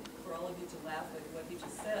 for all of you to laugh at what he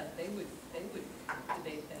just said, they would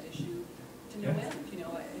debate that issue to no end, you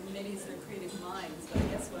know, and maybe it's their creative minds, but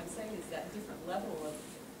I guess what I'm saying is that different level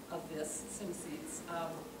of this synesthetes,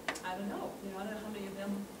 I don't know, you know, I don't know how many of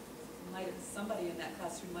them somebody in that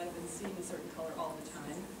classroom might have been seeing a certain color all the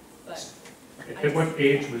time, but. At what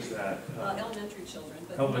age was that? Elementary children,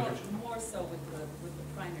 but more so with the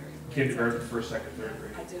primary grades. Kindergarten, first, second, third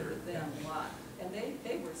grade. I did it with them a lot. And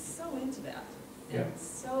they were so into that, and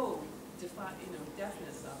so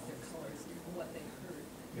definite about their colors and what they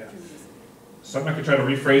heard through music. Someone could try to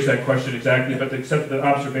rephrase that question exactly, but except the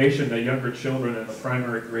observation that younger children in the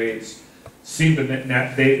primary grades seem to,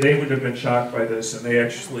 they would have been shocked by this, and they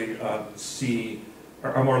actually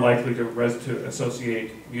are more likely to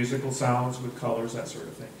associate musical sounds with colors, that sort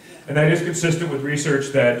of thing. And that is consistent with research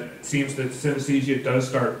that seems that synesthesia does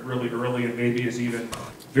start really early and maybe is even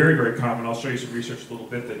very, very common. I'll show you some research a little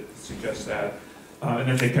bit that suggests that. And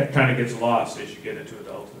then it kind of gets lost as you get into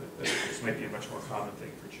adulthood. This might be a much more common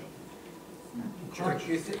thing for children. George,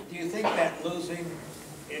 do you think that losing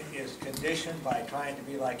is conditioned by trying to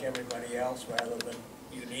be like everybody else rather than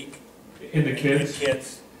unique? In the kids? In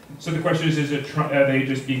kids. So the question is are they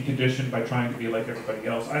just being conditioned by trying to be like everybody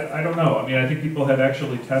else? I don't know. I mean, I think people have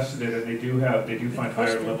actually tested it, and they do find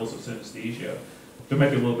higher levels of synesthesia. There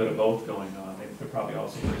might be a little bit of both going on. They're probably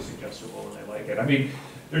also very suggestible, and they like it. I mean,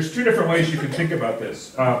 there's two different ways you can think about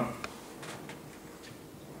this. I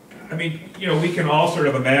mean, you know, we can all sort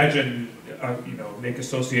of imagine, you know, make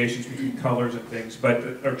associations between colors and things, but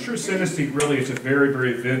a true synesthete really is a very,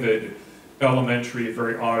 very vivid, elementary,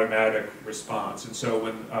 very automatic response. And so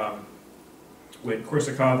when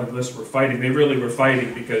Korsakov and Liszt were fighting, they really were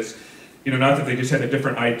fighting because, you know, not that they just had a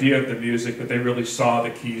different idea of the music, but they really saw the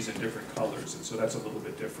keys in different colors. And so that's a little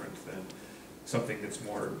bit different than something that's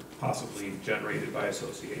more possibly generated by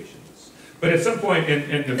associations. But at some point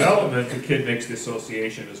in development, the kid makes the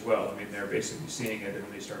association as well. I mean, they're basically seeing it and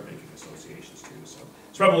they start making associations too. So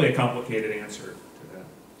it's probably a complicated answer to that.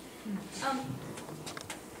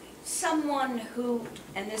 Someone who,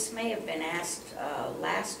 and this may have been asked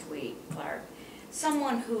last week, Clark,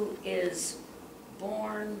 someone who is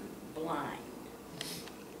born blind.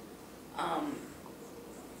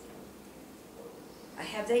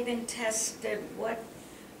 have they been tested? What,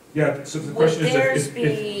 Yeah, so the would question is theirs if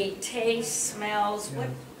be taste, smells, what?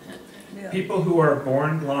 Yeah. people who are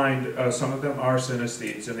born blind, some of them are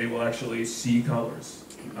synesthetes, and they will actually see colors.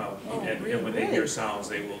 And when they hear sounds,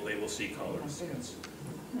 they will see colors. Yes.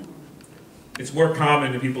 It's more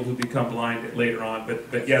common in people who become blind later on,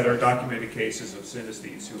 but yeah, there are documented cases of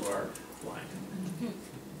synesthetes who are blind. Yeah.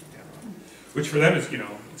 Which for them is,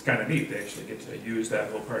 it's kind of neat. They actually get to use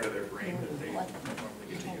that whole part of their brain that they don't normally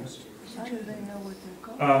get to use. How do they know what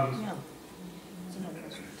they're called?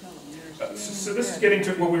 So this is getting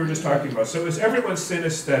to what we were just talking about. So is everyone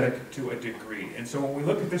synesthetic to a degree? And so when we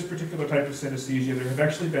look at this particular type of synesthesia, there have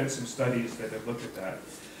actually been some studies that have looked at that.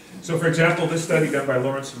 So for example, this study done by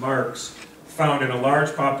Lawrence Marks found in a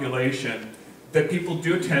large population that people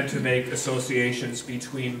do tend to make associations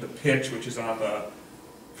between the pitch, which is on the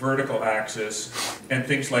vertical axis, and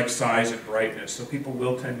things like size and brightness. So people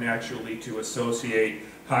will tend naturally to associate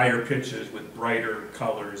higher pitches with brighter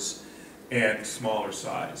colors and smaller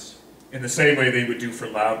size. In the same way they would do for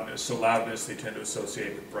loudness. So loudness they tend to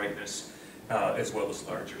associate with brightness as well as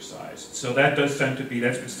larger size. So that does tend to be,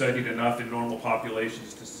 that's been studied enough in normal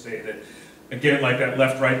populations to say that, again, like that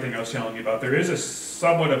left-right thing I was telling you about, there is a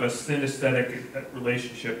somewhat of a synesthetic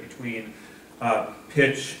relationship between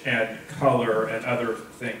pitch and color and other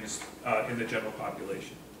things in the general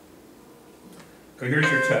population. So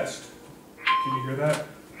here's your test. Can you hear that?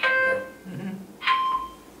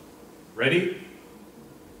 Ready?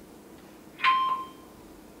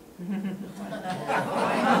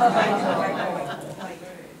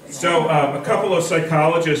 So a couple of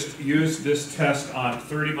psychologists used this test on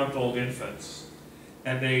 30-month-old infants,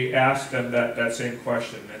 and they asked them that same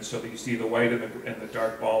question. And so you see the white and the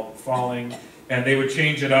dark bulb falling, and they would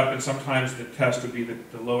change it up, and sometimes the test would be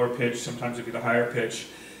the lower pitch, sometimes it would be the higher pitch.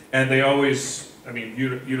 And they always,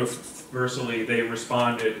 universally, they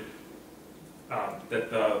responded that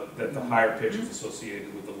the higher pitch is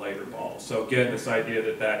associated with the lighter ball. So again, this idea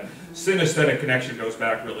that synesthetic connection goes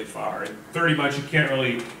back really far. In 30 months, you can't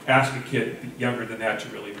really ask a kid younger than that to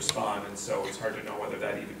really respond, and so it's hard to know whether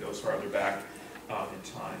that even goes farther back in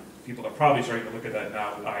time. People are probably starting to look at that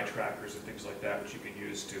now with eye trackers and things like that, which you can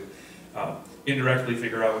use to indirectly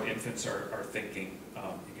figure out what infants are thinking.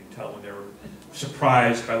 You can tell when they're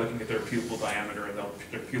surprised by looking at their pupil diameter, and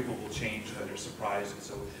their pupil will change when they're surprised. And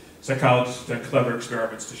so psychologists have done clever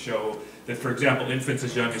experiments to show that, for example, infants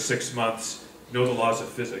as young as 6 months know the laws of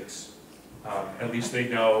physics. At least they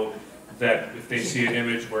know that if they see an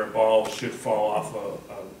image where a ball should fall off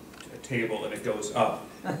a table and it goes up,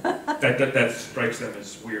 that strikes them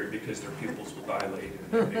as weird because their pupils will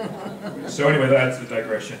dilate. So anyway, that's the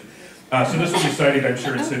digression. So this will be studied, I'm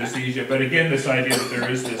sure, in synesthesia. But again, this idea that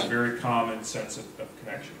there is this very common sense of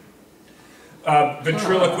connection.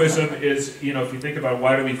 Ventriloquism is, if you think about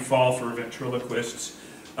why do we fall for ventriloquists,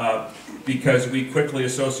 because we quickly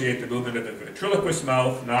associate the movement of the ventriloquist's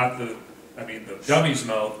mouth, the dummy's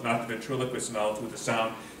mouth, not the ventriloquist's mouth, with the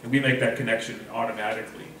sound, and we make that connection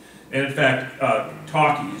automatically. And in fact,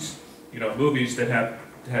 talkies, movies that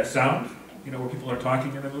have sound, where people are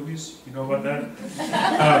talking in the movies, you know about that?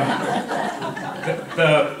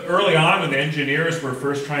 Early on, when the engineers were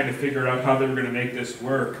first trying to figure out how they were going to make this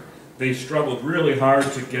work, they struggled really hard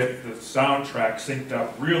to get the soundtrack synced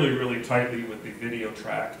up really, really tightly with the video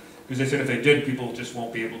track. Because they said if they did, people just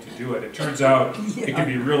won't be able to do it. It turns out it can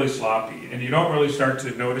be really sloppy. And you don't really start to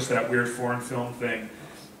notice that weird foreign film thing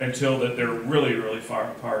until that they're really, really far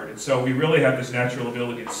apart. And so we really have this natural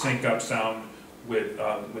ability to sync up sound with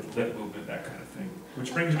lip movement, that kind of thing.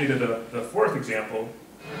 Which brings me to the fourth example.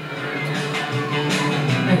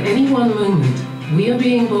 At any one moment, we are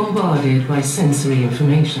being bombarded by sensory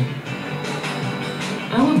information.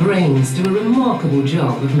 Our brains do a remarkable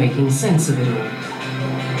job of making sense of it all.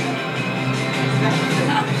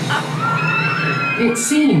 It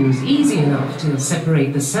seems easy enough to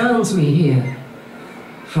separate the sounds we hear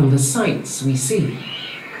from the sights we see.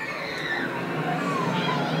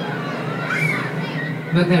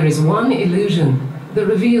 But there is one illusion that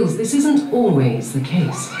reveals this isn't always the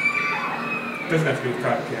case. Doesn't have to do with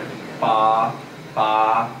cotton candy. Ba,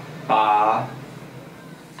 ba, ba.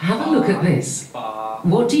 Have a look at this.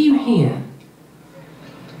 What do you hear?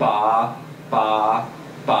 Ba, ba,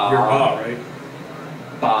 ba. You're ba, right?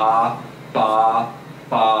 Ba, ba,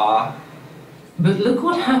 ba. But look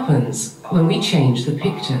what happens when we change the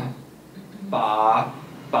picture. Ba,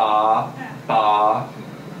 ba, ba.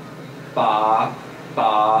 Ba,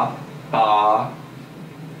 ba, ba.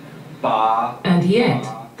 Ba. And yet,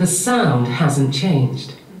 the sound hasn't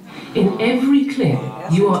changed. In every clip,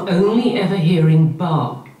 you are only ever hearing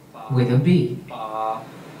ba with a B. Ba,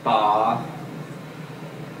 ba,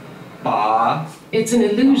 Ba. It's an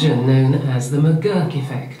illusion known as the McGurk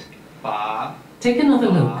effect. Ba. Take another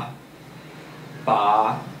look.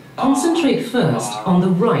 Ba. Concentrate first on the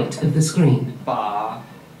right of the screen. Ba.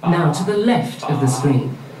 Now to the left of the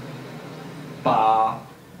screen. Ba.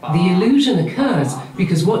 The illusion occurs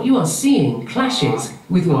because what you are seeing clashes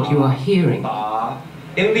with what you are hearing.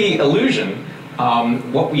 In the illusion,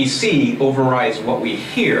 what we see overrides what we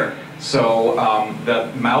hear. So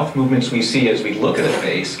the mouth movements we see as we look at a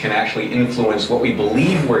face can actually influence what we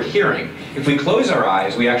believe we're hearing. If we close our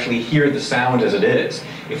eyes, we actually hear the sound as it is.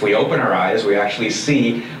 If we open our eyes, we actually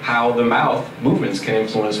see how the mouth movements can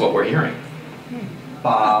influence what we're hearing.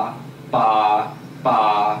 Ba, ba,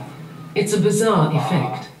 ba. It's a bizarre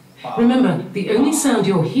effect. Remember, the only sound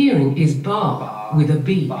you're hearing is ba with a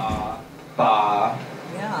B. Ba, ba,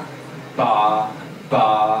 Yeah. ba,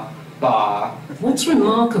 ba, ba. What's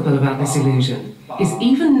remarkable about this illusion is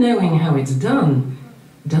even knowing how it's done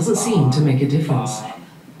doesn't seem to make a difference.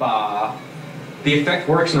 Ba. The effect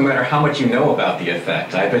works no matter how much you know about the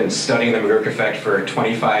effect. I've been studying the McGurk effect for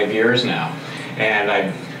 25 years now, and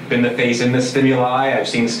I've been the face in the stimuli. I've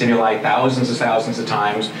seen stimuli thousands of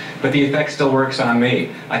times, but the effect still works on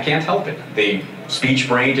me. I can't help it. The speech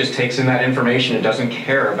brain just takes in that information and doesn't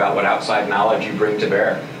care about what outside knowledge you bring to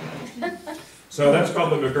bear. So that's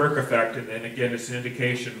called the McGurk effect, and again, it's an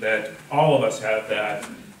indication that all of us have that,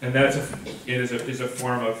 and that's is a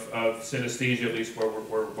form of synesthesia, at least where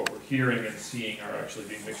what we're hearing and seeing are actually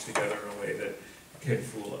being mixed together in a way that can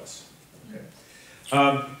fool us.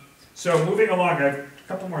 Okay. So moving along, I have a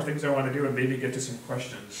couple more things I want to do and maybe get to some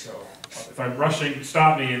questions. So if I'm rushing,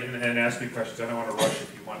 stop me and ask me questions. I don't want to rush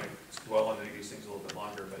if you want to dwell on any of these things a little bit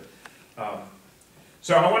longer. But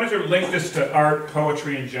so I wanted to link this to art,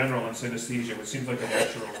 poetry in general, and synesthesia, which seems like a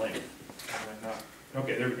natural link.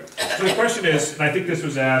 Okay, there we go. So the question is, and I think this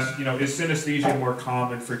was asked, is synesthesia more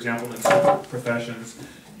common, for example, in some professions,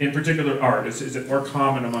 in particular art? Is it more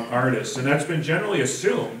common among artists? And that's been generally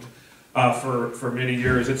assumed for many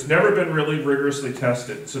years. It's never been really rigorously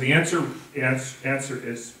tested. So the answer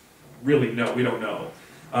is really no, we don't know.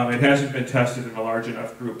 It hasn't been tested in a large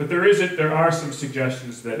enough group. But there are some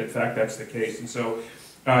suggestions that in fact that's the case. And so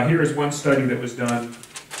here is one study that was done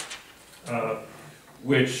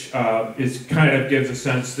which gives a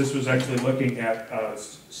sense. This was actually looking at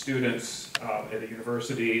students at a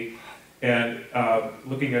university and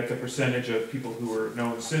looking at the percentage of people who were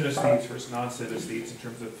known synesthetes versus non-synesthetes in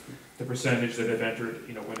terms of the percentage that have entered,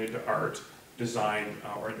 went into art, design,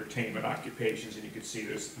 or entertainment occupations, and you can see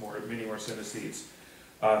there's many more synesthetes.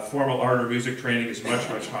 Formal art or music training is much,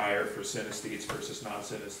 much higher for synesthetes versus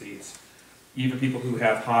non-synesthetes, even people who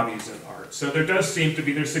have hobbies in art. So there does seem to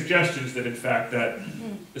be, there's suggestions that in fact that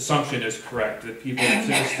assumption is correct, that people with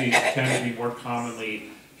synesthetes tend to be more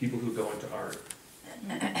commonly people who go into art,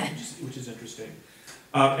 which is interesting.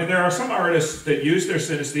 And there are some artists that use their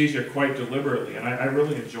synesthesia quite deliberately, and I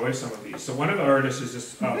really enjoy some of these. So one of the artists is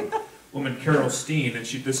this woman, Carol Steen, and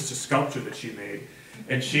this is a sculpture that she made.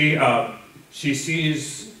 And she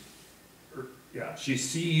sees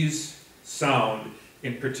sound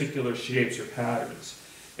in particular shapes or patterns.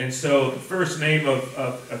 And so the first name of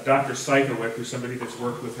Dr. Seikowick, who's somebody that's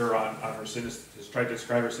worked with her on her has tried to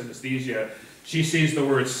describe her synesthesia, she sees the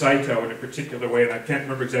word Saito in a particular way, and I can't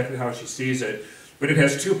remember exactly how she sees it, but it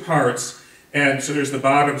has two parts, and so there's the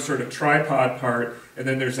bottom sort of tripod part, and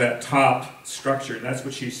then there's that top structure, and that's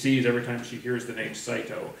what she sees every time she hears the name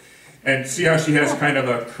Saito. And see how she has kind of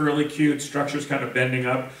a curly-cued structures kind of bending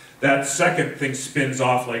up? That second thing spins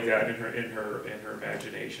off like that in her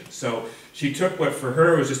imagination. So she took what for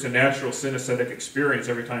her was just a natural synesthetic experience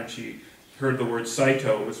every time she heard the word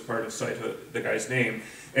Saito, was part of Saito, the guy's name,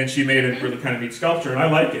 and she made a really kind of neat sculpture, and I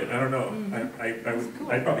like it. I don't know.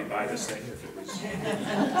 I'd probably buy this thing if it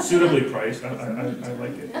was suitably priced. I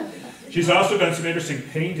like it. She's also done some interesting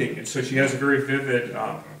painting, and so she has a very vivid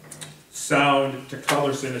sound to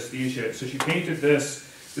color synesthesia. So she painted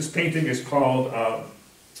this. This painting is called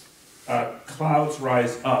Clouds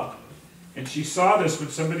Rise Up. And she saw this when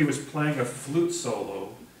somebody was playing a flute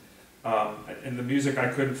solo. And the music, I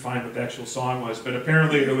couldn't find what the actual song was, but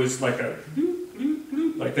apparently it was like a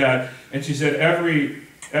like that. And she said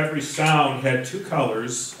every sound had two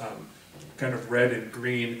colors, kind of red and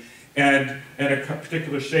green, and a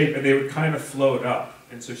particular shape, and they would kind of float up.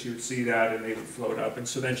 And so she would see that, and they would float up. And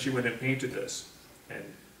so then she went and painted this. And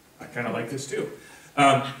I kind of like this too.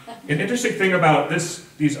 An interesting thing about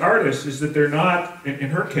these artists is that they're not, in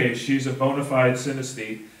her case, she's a bona fide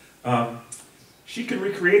synesthete. She can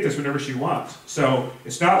recreate this whenever she wants. So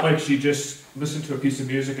it's not like she just listened to a piece of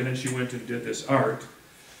music and then she went and did this art.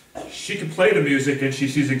 she can play the music and she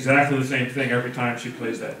sees exactly the same thing every time she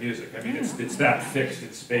plays that music. I mean, it's that fixed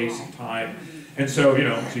in space and time. And so, you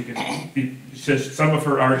know, she can be, some of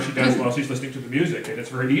her art she does while she's listening to the music, and it's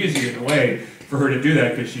very easy in a way for her to do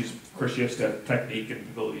that because of course she has to have technique and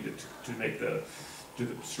ability to make do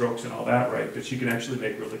the strokes and all that right, but she can actually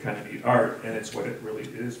make really kind of neat art, and it's what it really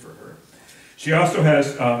is for her. She also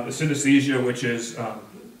has a synesthesia, which is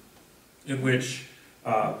in which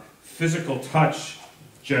physical touch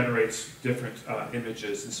generates different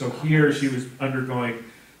images. And so here she was undergoing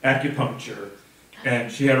acupuncture,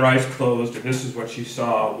 and she had her eyes closed, and this is what she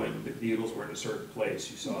saw when the needles were in a certain place.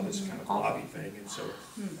 She saw this kind of blobby thing, and so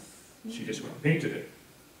she just went and painted it.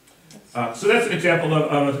 So that's an example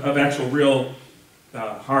of actual real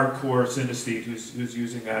hardcore synesthete who's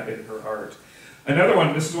using that in her art. Another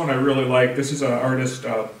one, this is one I really like. This is an artist,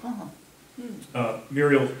 Marcel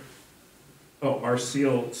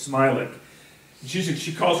Smilik.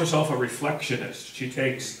 She calls herself a reflectionist. She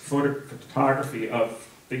takes photography of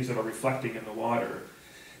things that are reflecting in the water.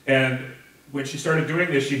 And when she started doing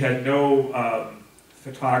this, she had no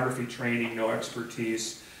photography training, no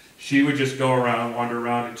expertise. She would just go around, wander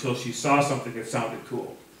around until she saw something that sounded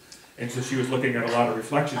cool. And so she was looking at a lot of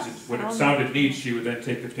reflections. And when it sounded neat, she would then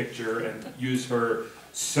take the picture and use her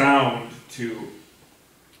sound to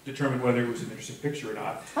determine whether it was an interesting picture or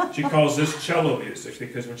not. She calls this cello music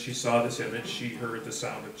because when she saw this image, she heard the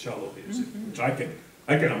sound of cello music, which I can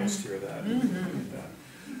almost hear that.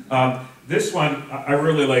 This one, I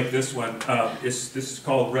really like this one. This is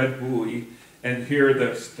called Red Buoy, and here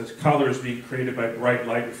the color is being created by bright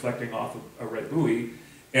light reflecting off of a red buoy.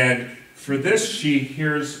 And for this, she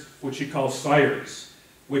hears what she calls sirens,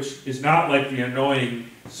 which is not like the annoying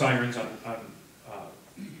sirens on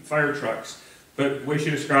fire trucks, but the way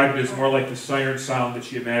she described it is more like the siren sound that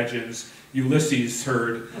she imagines Ulysses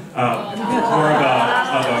heard, more of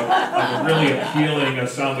a really appealing, a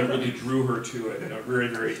sound that really drew her to it, and a very,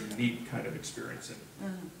 very neat kind of experience.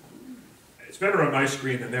 And it's better on my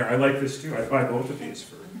screen than there. I like this too. I buy both of these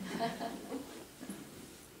for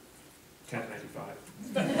 $10.95.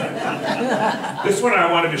 This one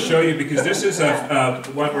I wanted to show you because this is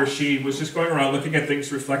one where she was just going around looking at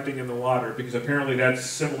things reflecting in the water, because apparently that's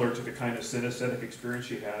similar to the kind of synesthetic experience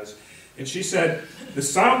she has. And she said the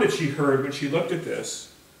sound that she heard when she looked at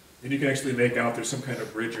this, and you can actually make out there's some kind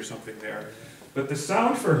of bridge or something there, but the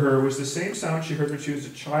sound for her was the same sound she heard when she was a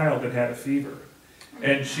child that had a fever.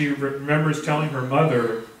 And she remembers telling her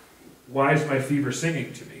mother, "Why is my fever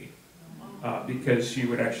singing to me?" Because she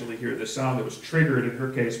would actually hear the sound that was triggered, in her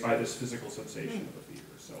case, by this physical sensation of a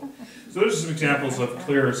fever. So those are some examples of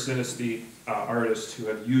clear synesthete artists who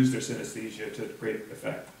have used their synesthesia to great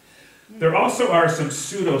effect. There also are some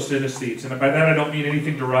pseudo-synesthetes, and by that I don't mean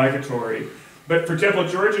anything derogatory. But for example,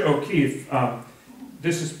 Georgia O'Keeffe,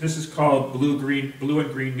 this is called blue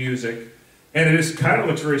and green music, and it is kind of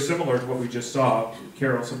looks very similar to what we just saw,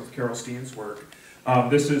 some of Carol Steen's work.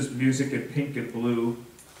 This is music in pink and blue.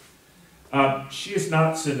 She is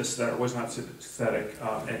not synesthetic, was not synesthetic,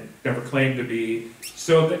 and never claimed to be.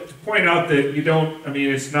 So to point out that you don't, I mean,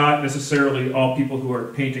 it's not necessarily all people who are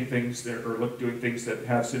painting things that, or doing things that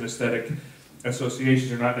have synesthetic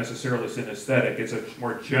associations are not necessarily synesthetic. It's a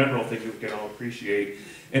more general thing you can all appreciate.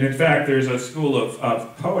 And in fact, there's a school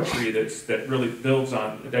of poetry that really builds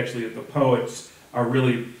on, and actually the poets are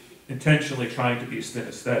really intentionally trying to be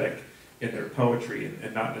synesthetic in their poetry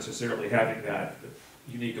and not necessarily having that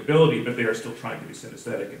unique ability, but they are still trying to be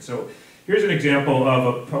synesthetic. And so here's an example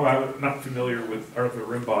of a poet. I'm not familiar with Arthur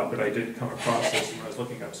Rimbaud, but I did come across this when I was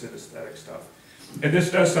looking up synesthetic stuff. And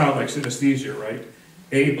this does sound like synesthesia, right?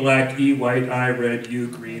 A black, E white, I red, U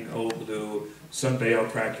green, O blue. Someday I'll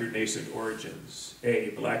crack your nascent origins. A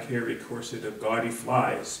black hairy corset of gaudy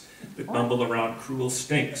flies that mumble around cruel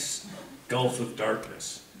stinks. Gulf of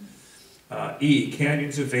darkness. E,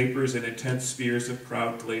 canyons of vapors and intense spears of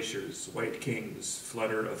proud glaciers, white kings,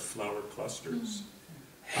 flutter of flower clusters.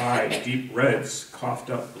 I, deep reds, coughed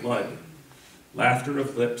up blood, laughter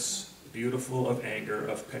of lips, beautiful of anger,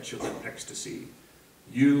 of petulant ecstasy.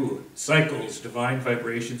 U, cycles, divine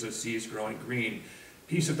vibrations of seas growing green,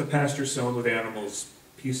 peace of the pasture sown with animals,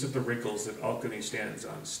 peace of the wrinkles that alchemy stands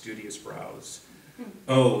on studious brows.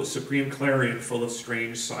 O, supreme clarion full of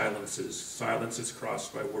strange silences, silences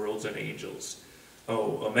crossed by worlds and angels.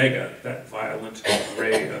 O, Omega, that violent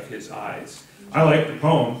ray of his eyes. I like the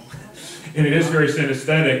poem, and it is very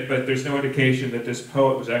synesthetic, but there's no indication that this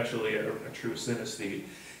poet was actually a true synesthete.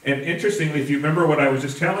 And interestingly, if you remember what I was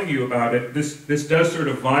just telling you about it, this does sort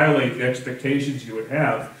of violate the expectations you would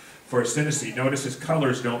have for a synesthete. Notice his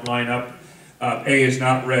colors don't line up. A is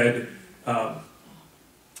not red.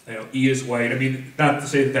 E is white. I mean, not to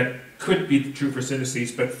say that that could be true for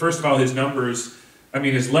synesthetes, but first of all, his numbers, I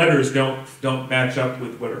mean, his letters don't match up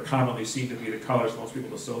with what are commonly seen to be the colors most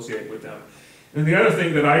people associate with them. And the other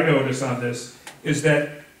thing that I notice on this is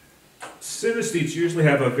that synesthetes usually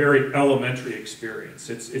have a very elementary experience.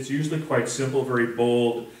 It's usually quite simple, very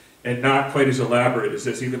bold, and not quite as elaborate as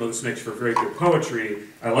this, even though this makes for very good poetry.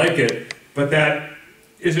 I like it, but that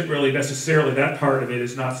isn't really necessarily, that part of it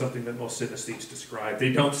is not something that most synesthetes describe.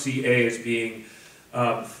 They don't see A as being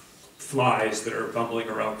flies that are bumbling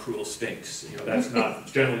around cruel stinks. You know, that's not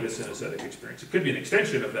generally the synesthetic experience. It could be an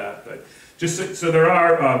extension of that, but just so there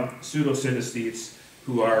are pseudo-synesthetes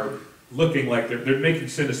who are looking like they're making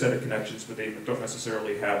synesthetic connections, but they don't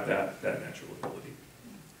necessarily have that natural ability.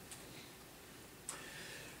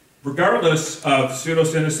 Regardless of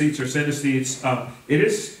pseudo-synesthetes or synesthetes,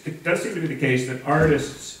 it does seem to be the case that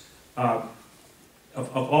artists of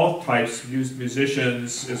all types,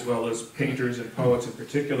 musicians as well as painters and poets in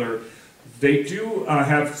particular, they do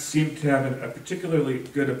seem to have a particularly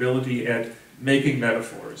good ability at making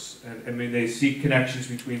metaphors. And I mean, they see connections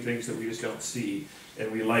between things that we just don't see. And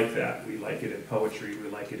we like that. We like it in poetry, we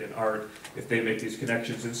like it in art, if they make these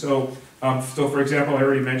connections. And so, so for example, I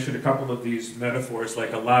already mentioned a couple of these metaphors,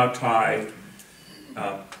 like a loud tie,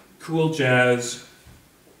 cool jazz,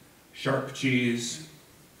 sharp cheese,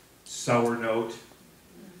 sour note.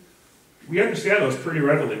 We understand those pretty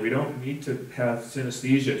readily. We don't need to have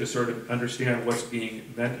synesthesia to sort of understand what's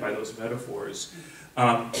being meant by those metaphors.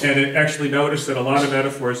 And it actually noticed that a lot of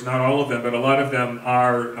metaphors, not all of them, but a lot of them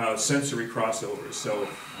are sensory crossovers. So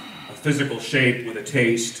a physical shape with a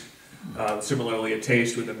taste, similarly a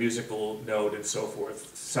taste with a musical note and so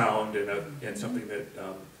forth, sound and something that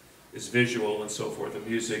is visual and so forth, a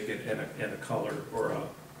music and a color or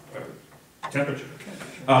a temperature.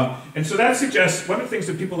 And so that suggests, one of the things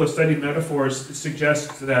that people have studied metaphors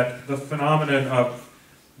suggests that the phenomenon of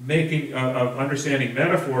understanding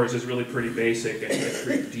metaphors is really pretty basic and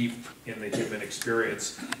pretty deep in the human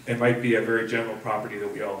experience, and might be a very general property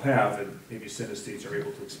that we all have, and maybe synesthetes are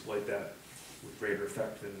able to exploit that with greater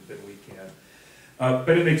effect than we can.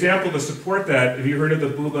 But an example to support that, have you heard of the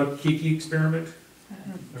Buba-Kiki experiment?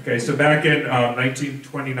 Okay, so back in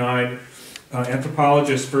 1929,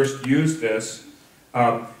 anthropologists first used this.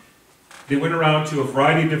 They went around to a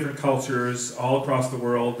variety of different cultures all across the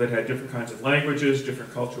world that had different kinds of languages,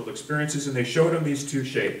 different cultural experiences, and they showed them these two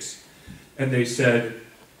shapes. And they said,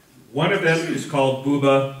 one of them is called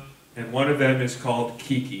Buba, and one of them is called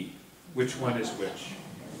Kiki. Which one is which?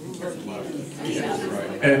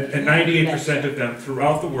 And 98% of them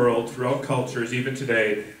throughout the world, throughout cultures, even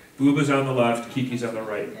today, Buba's on the left, Kiki's on the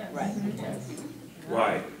right.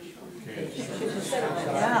 Why?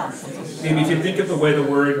 Maybe if you think of the way the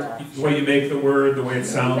way you make the word, the way it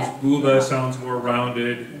sounds, Buba sounds more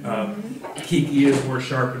rounded, Kiki is more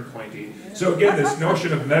sharp and pointy. So again, this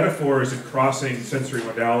notion of metaphors and crossing sensory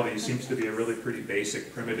modalities seems to be a really pretty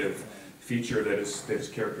basic, primitive feature that is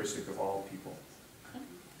characteristic of all people.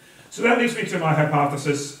 So that leads me to my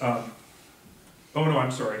hypothesis. Oh no,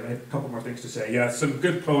 I'm sorry, I had a couple more things to say. Yeah, some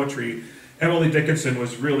good poetry. Emily Dickinson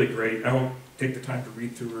was really great. I won't take the time to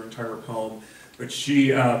read through her entire poem, but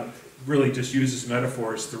she really just uses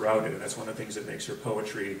metaphors throughout it, and that's one of the things that makes her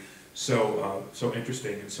poetry so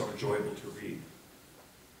interesting and so enjoyable to read.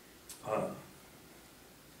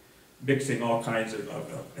 Mixing all kinds of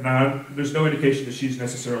there's no indication that she's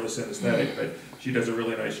necessarily synesthetic, but she does a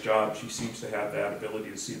really nice job. She seems to have that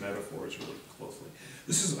ability to see metaphors really closely.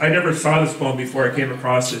 I never saw this poem before. I came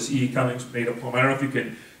across this E. Cummings made a poem. I don't know if you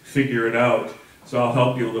can figure it out, so I'll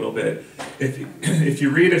help you a little bit. If you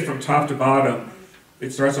read it from top to bottom, it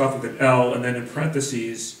starts off with an L, and then in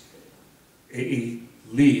parentheses, a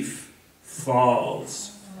leaf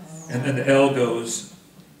falls, and then the L goes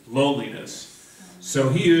loneliness. So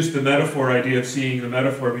he used the metaphor idea of seeing the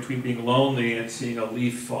metaphor between being lonely and seeing a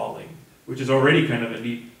leaf falling, which is already kind of a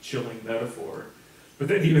neat, chilling metaphor. But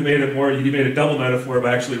then he even made it more, he made a double metaphor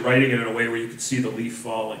by actually writing it in a way where you could see the leaf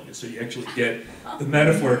falling. And so you actually get the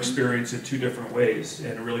metaphor experience in two different ways,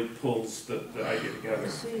 and it really pulls the idea together.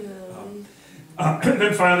 And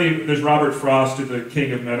then finally, there's Robert Frost, the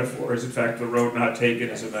king of metaphors. In fact, the road not taken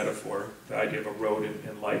is a metaphor, the idea of a road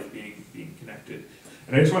in life being connected.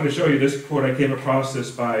 And I just wanted to show you this quote. I came across this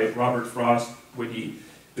by Robert Frost when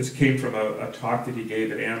this came from a talk that he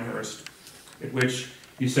gave at Amherst, in which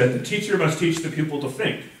he said, the teacher must teach the pupil to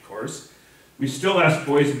think, of course. We still ask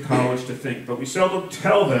boys in college to think, but we seldom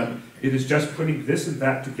tell them it is just putting this and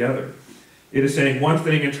that together. It is saying one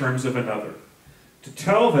thing in terms of another. To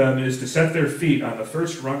tell them is to set their feet on the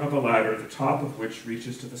first rung of a ladder, the top of which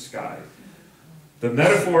reaches to the sky. The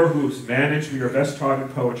metaphor whose managed we are best taught in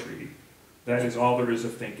poetry, that is all there is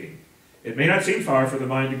of thinking. It may not seem far for the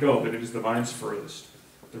mind to go, but it is the mind's furthest.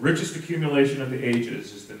 The richest accumulation of the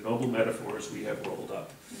ages is the noble metaphors we have rolled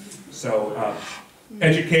up. So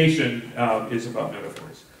education is about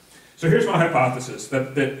metaphors. So here's my hypothesis,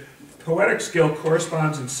 that poetic skill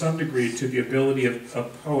corresponds in some degree to the ability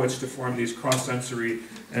of poets to form these cross-sensory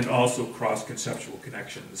and also cross-conceptual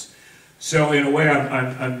connections. So in a way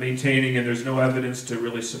I'm maintaining, and there's no evidence to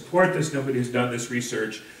really support this, nobody has done this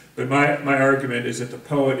research, but my argument is that the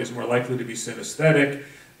poet is more likely to be synesthetic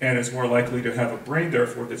and is more likely to have a brain,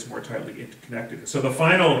 therefore, that's more tightly interconnected. So the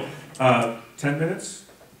final 10 minutes?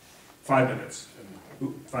 5 minutes.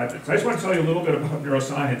 Ooh, 5 minutes. I just want to tell you a little bit about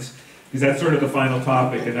neuroscience, because that's sort of the final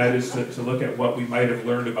topic, and that is to look at what we might have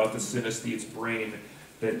learned about the synesthete's brain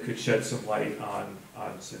that could shed some light on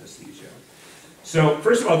synesthesia. So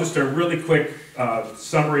first of all, just a really quick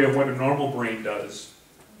summary of what a normal brain does.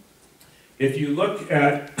 If you look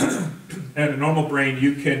at a normal brain,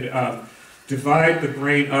 you can divide the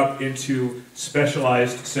brain up into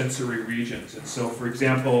specialized sensory regions. And so, for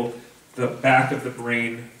example, the back of the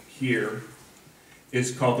brain here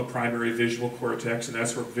is called the primary visual cortex, and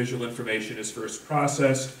that's where visual information is first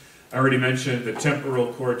processed. I already mentioned the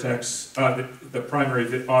temporal cortex, the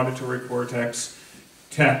primary auditory cortex,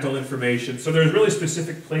 tactile information. So there's really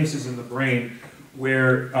specific places in the brain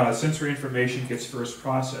where sensory information gets first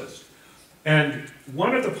processed. And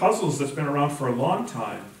one of the puzzles that's been around for a long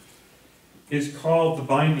time is called the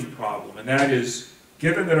binding problem, and that is,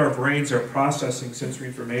 given that our brains are processing sensory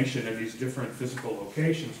information in these different physical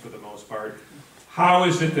locations for the most part, how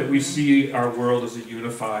is it that we see our world as a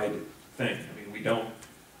unified thing? I mean,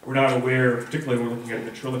 we're not aware, particularly when we're looking at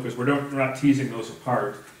ventriloquists, we're not teasing those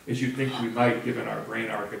apart as you'd think we might given our brain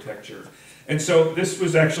architecture. And so this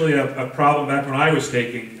was actually a problem back when I was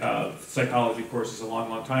taking psychology courses a long,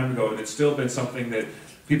 long time ago, and it's still been something that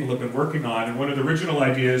people have been working on. And one of the original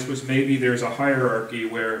ideas was maybe there's a hierarchy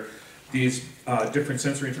where these different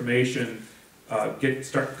sensory information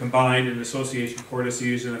start combined in association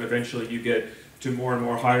cortices, and then eventually you get to more and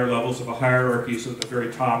more higher levels of a hierarchy, so at the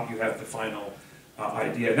very top you have the final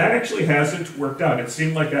idea. That actually hasn't worked out. It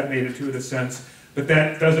seemed like that made intuitive sense, but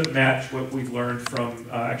that doesn't match what we've learned from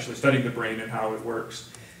actually studying the brain and how it works.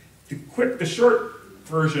 The short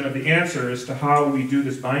version of the answer as to how we do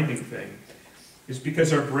this binding thing is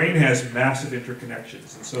because our brain has massive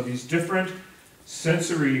interconnections. And so these different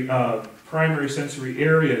sensory, primary sensory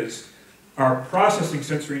areas are processing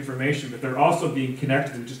sensory information, but they're also being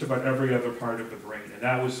connected to just about every other part of the brain. And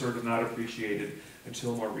that was sort of not appreciated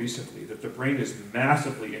until more recently, that the brain is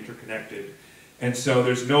massively interconnected. And so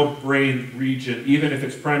there's no brain region, even if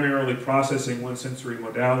it's primarily processing one sensory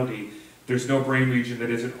modality, there's no brain region that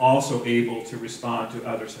isn't also able to respond to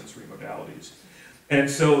other sensory modalities. And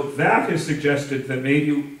so that has suggested that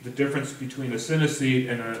maybe the difference between a synesthete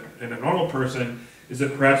and a normal person is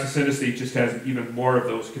that perhaps a synesthete just has even more of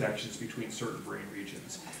those connections between certain brain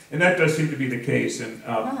regions. And that does seem to be the case. And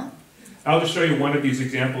I'll just show you one of these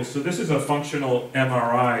examples. So this is a functional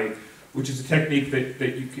MRI, which is a technique that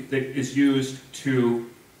is used to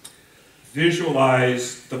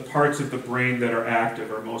visualize the parts of the brain that are active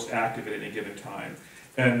or most active at any given time.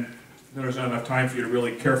 And there's not enough time for you to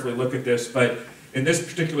really carefully look at this, but in this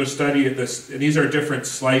particular study, and these are different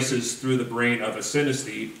slices through the brain of a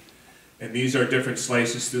synesthete, and these are different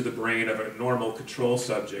slices through the brain of a normal control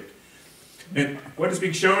subject. And what is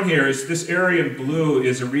being shown here is this area in blue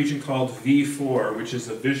is a region called V4, which is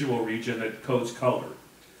a visual region that codes color.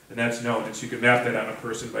 And that's known, and so you can map that on a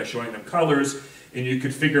person by showing them colors, and you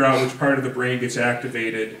could figure out which part of the brain gets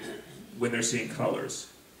activated when they're seeing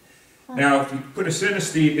colors. Now, if you put a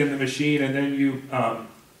synesthete in the machine and then you,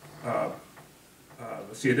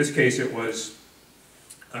 let's see, in this case it was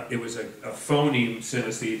a phoneme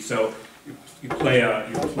synesthete, so you play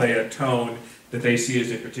a tone that they see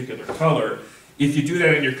as a particular color. If you do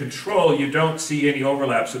that in your control, you don't see any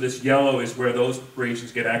overlap. So this yellow is where those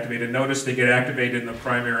regions get activated. Notice they get activated in the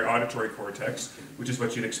primary auditory cortex, which is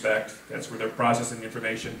what you'd expect. That's where they're processing the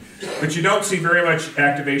information. But you don't see very much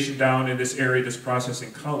activation down in this area that's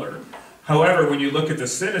processing color. However, when you look at the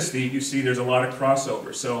synesthete, you see there's a lot of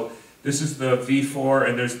crossover. So this is the V4,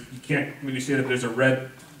 and when you see that there's a red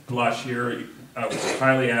blotch here, which is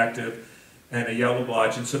highly active, and a yellow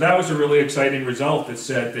blotch. And so that was a really exciting result that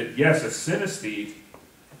said that, yes, a synesthete,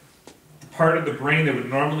 part of the brain that would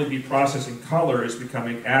normally be processing color is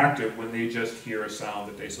becoming active when they just hear a sound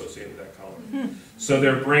that they associate with that color. So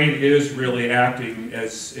their brain is really acting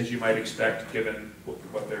as you might expect given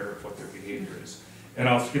what their behavior is. And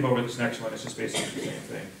I'll skip over this next one, it's just basically the same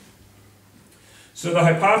thing. So the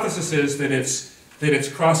hypothesis is that it's that it's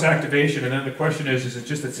cross-activation, and then the question is it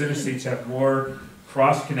just that synesthetes have more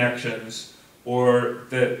cross-connections, or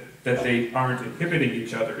that they aren't inhibiting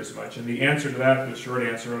each other as much? And the answer to that, the short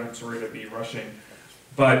answer, and I'm sorry to be rushing,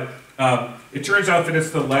 but it turns out that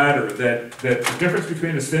it's the latter, that the difference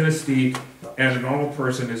between a synesthete and a normal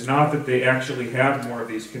person is not that they actually have more of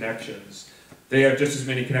these connections. They have just as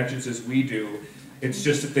many connections as we do. It's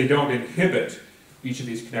just that they don't inhibit each of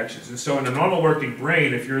these connections. And so in a normal working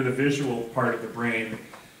brain, if you're the visual part of the brain,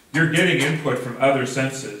 you're getting input from other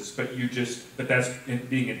senses, but that's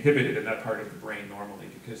being inhibited in that part of the brain normally,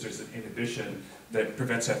 because there's an inhibition that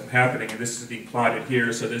prevents that from happening. And this is being plotted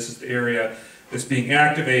here, so this is the area that's being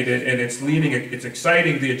activated, and it's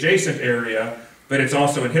exciting the adjacent area, but it's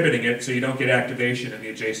also inhibiting it, so you don't get activation in the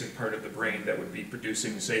adjacent part of the brain that would be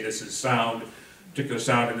producing, say, this is sound, particular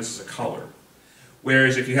sound, and this is a color.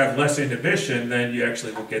 Whereas if you have less inhibition, then you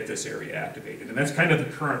actually will get this area activated. And that's kind of the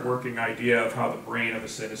current working idea of how the brain of a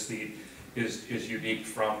synesthete is unique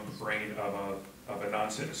from the brain of a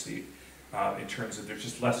non-synesthete, in terms of there's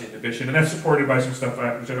just less inhibition. And that's supported by some stuff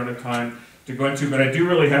which I don't have time to go into, but I do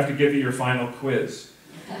really have to give you your final quiz.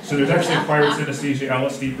 So there's actually acquired synesthesia.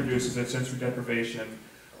 LSD produces it, sensory deprivation.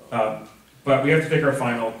 But we have to take our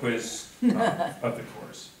final quiz of the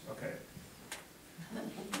course. Okay.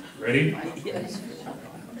 Ready? Yes.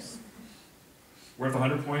 Worth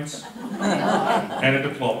 100 points and a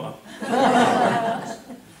diploma.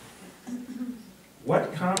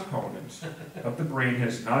 What component of the brain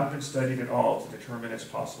has not been studied at all to determine its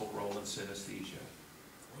possible role in synesthesia?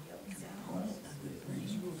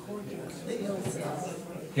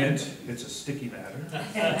 Hint, it's a sticky matter.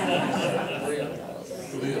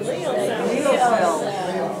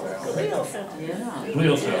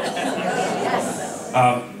 Glial cells.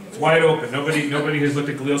 It's wide open. Nobody has looked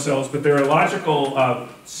at glial cells, but they're a logical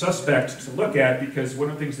suspect to look at, because one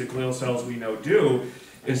of the things that glial cells we know do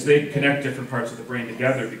is they connect different parts of the brain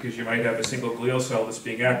together, because you might have a single glial cell that's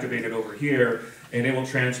being activated over here, and it will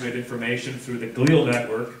transmit information through the glial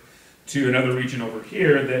network to another region over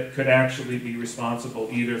here that could actually be responsible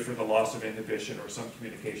either for the loss of inhibition or some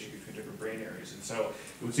communication between different brain areas. And so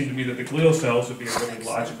it would seem to me that the glial cells would be a really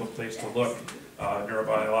logical place to look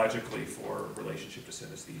neurobiologically for relationship to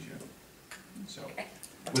synesthesia. So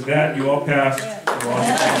with that, you all passed.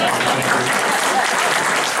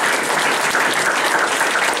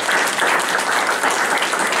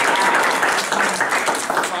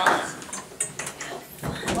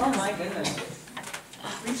 Oh my goodness.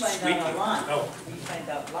 We find out a lot. Oh. We find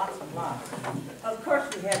out lots and lots. Of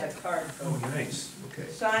course, we have a card Oh, nice. Okay.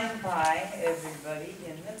 signed by everybody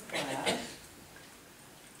in the class.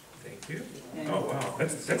 Thank you. Oh, wow.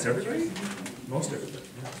 That's everybody? Most everybody.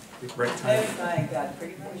 Yeah. Big right time. Everybody got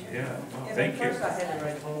pretty much. Yeah. Wow. And Thank of you. course, I had to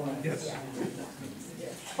write a whole one. Yes.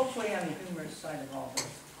 Hopefully on the humorous side of all this.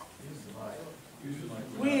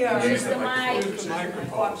 We are. Use the mic.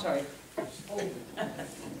 Oh, I'm sorry.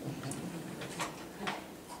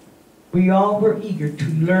 We all were eager to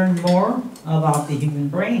learn more about the human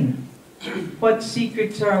brain. What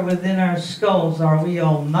secrets are within our skulls? Are we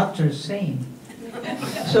all nuts or sane?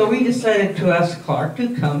 So we decided to ask Clark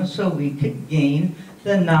to come so we could gain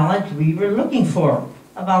the knowledge we were looking for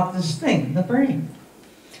about this thing, the brain.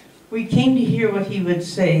 We came to hear what he would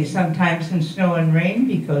say, sometimes in snow and rain,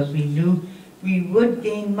 because we knew we would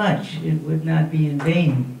gain much. It would not be in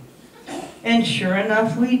vain. And sure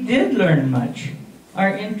enough, we did learn much.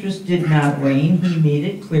 Our interest did not wane. He made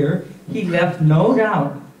it clear. He left no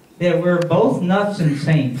doubt that we're both nuts and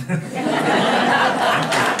sane.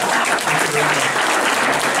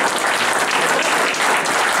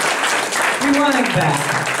 We want him back.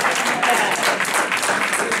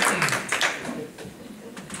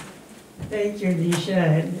 Thank you,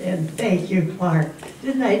 Nisha, and thank you, Clark.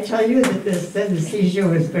 Didn't I tell you that this synesthesia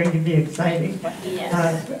was going to be exciting? Yes.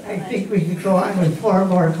 I think we could go on with 4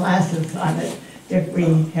 more classes on it if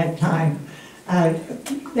we had time.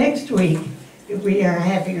 Next week, we are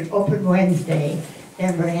having an open Wednesday,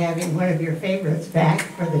 and we're having one of your favorites back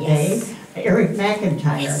for the day, Eric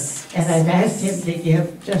McIntyre. And I've asked him to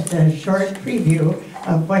give just a short preview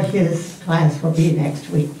of what his class will be next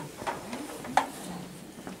week.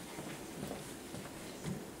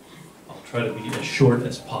 I'll try to be as short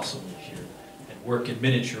as possible here and work in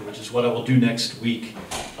miniature, which is what I will do next week.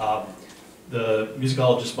 The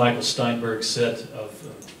musicologist Michael Steinberg said of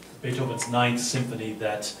Beethoven's Ninth Symphony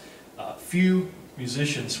that few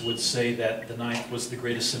musicians would say that the Ninth was the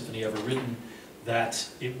greatest symphony ever written, that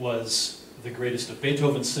it was the greatest of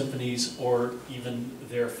Beethoven's symphonies or even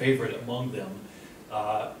their favorite among them.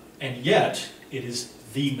 And yet, it is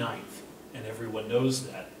the Ninth, and everyone knows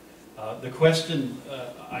that. The question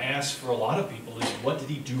I ask for a lot of people is, what did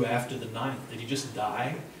he do after the 9th? Did he just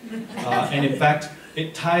die? And in fact,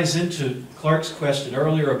 it ties into Clark's question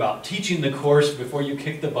earlier about teaching the course before you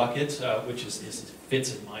kick the bucket, which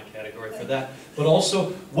fits in my category for that. But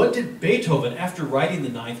also, what did Beethoven, after writing the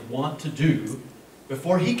 9th, want to do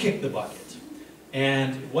before he kicked the bucket?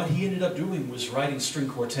 And what he ended up doing was writing string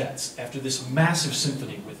quartets. After this massive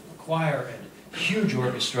symphony with choir and huge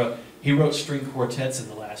orchestra, he wrote string quartets in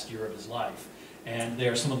the last year of his life. And they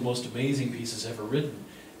are some of the most amazing pieces ever written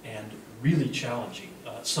and really challenging.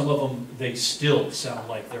 Some of them, they still sound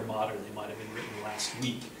like they're modern. They might have been written last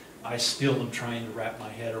week. I still am trying to wrap my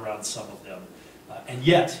head around some of them. And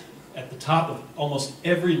yet, at the top of almost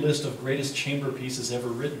every list of greatest chamber pieces ever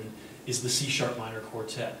written is the C-sharp minor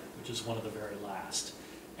quartet, which is one of the very last.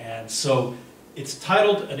 And so it's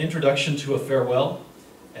titled An Introduction to a Farewell,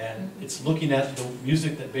 and it's looking at the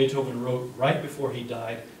music that Beethoven wrote right before he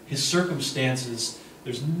died, his circumstances.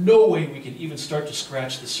 There's no way we can even start to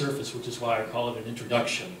scratch the surface, which is why I call it an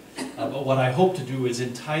introduction. But what I hope to do is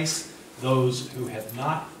entice those who have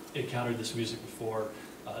not encountered this music before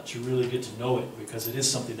to really get to know it, because it is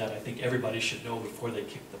something that I think everybody should know before they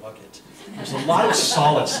kick the bucket. There's a lot of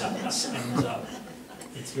solace in this, and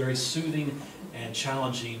it's very soothing and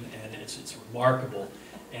challenging, and it's remarkable.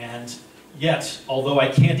 And yet, although I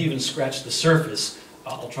can't even scratch the surface,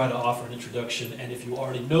 I'll try to offer an introduction, and if you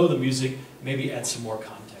already know the music, maybe add some more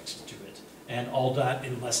context to it. And all that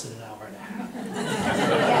in less than an hour and a half.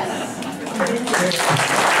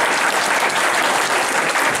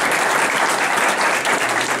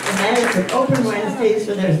 And that is an open Wednesday,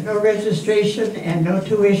 so there's no registration and no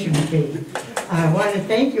tuition fee. I want to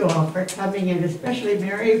thank you all for coming, and especially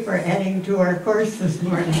Mary for adding to our course this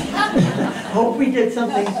morning. Hope we did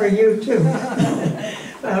something for you too.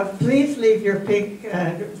 Please leave your pink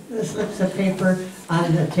slips of paper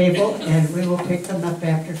on the table, and we will pick them up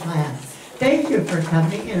after class. Thank you for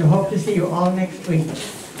coming, and hope to see you all next week.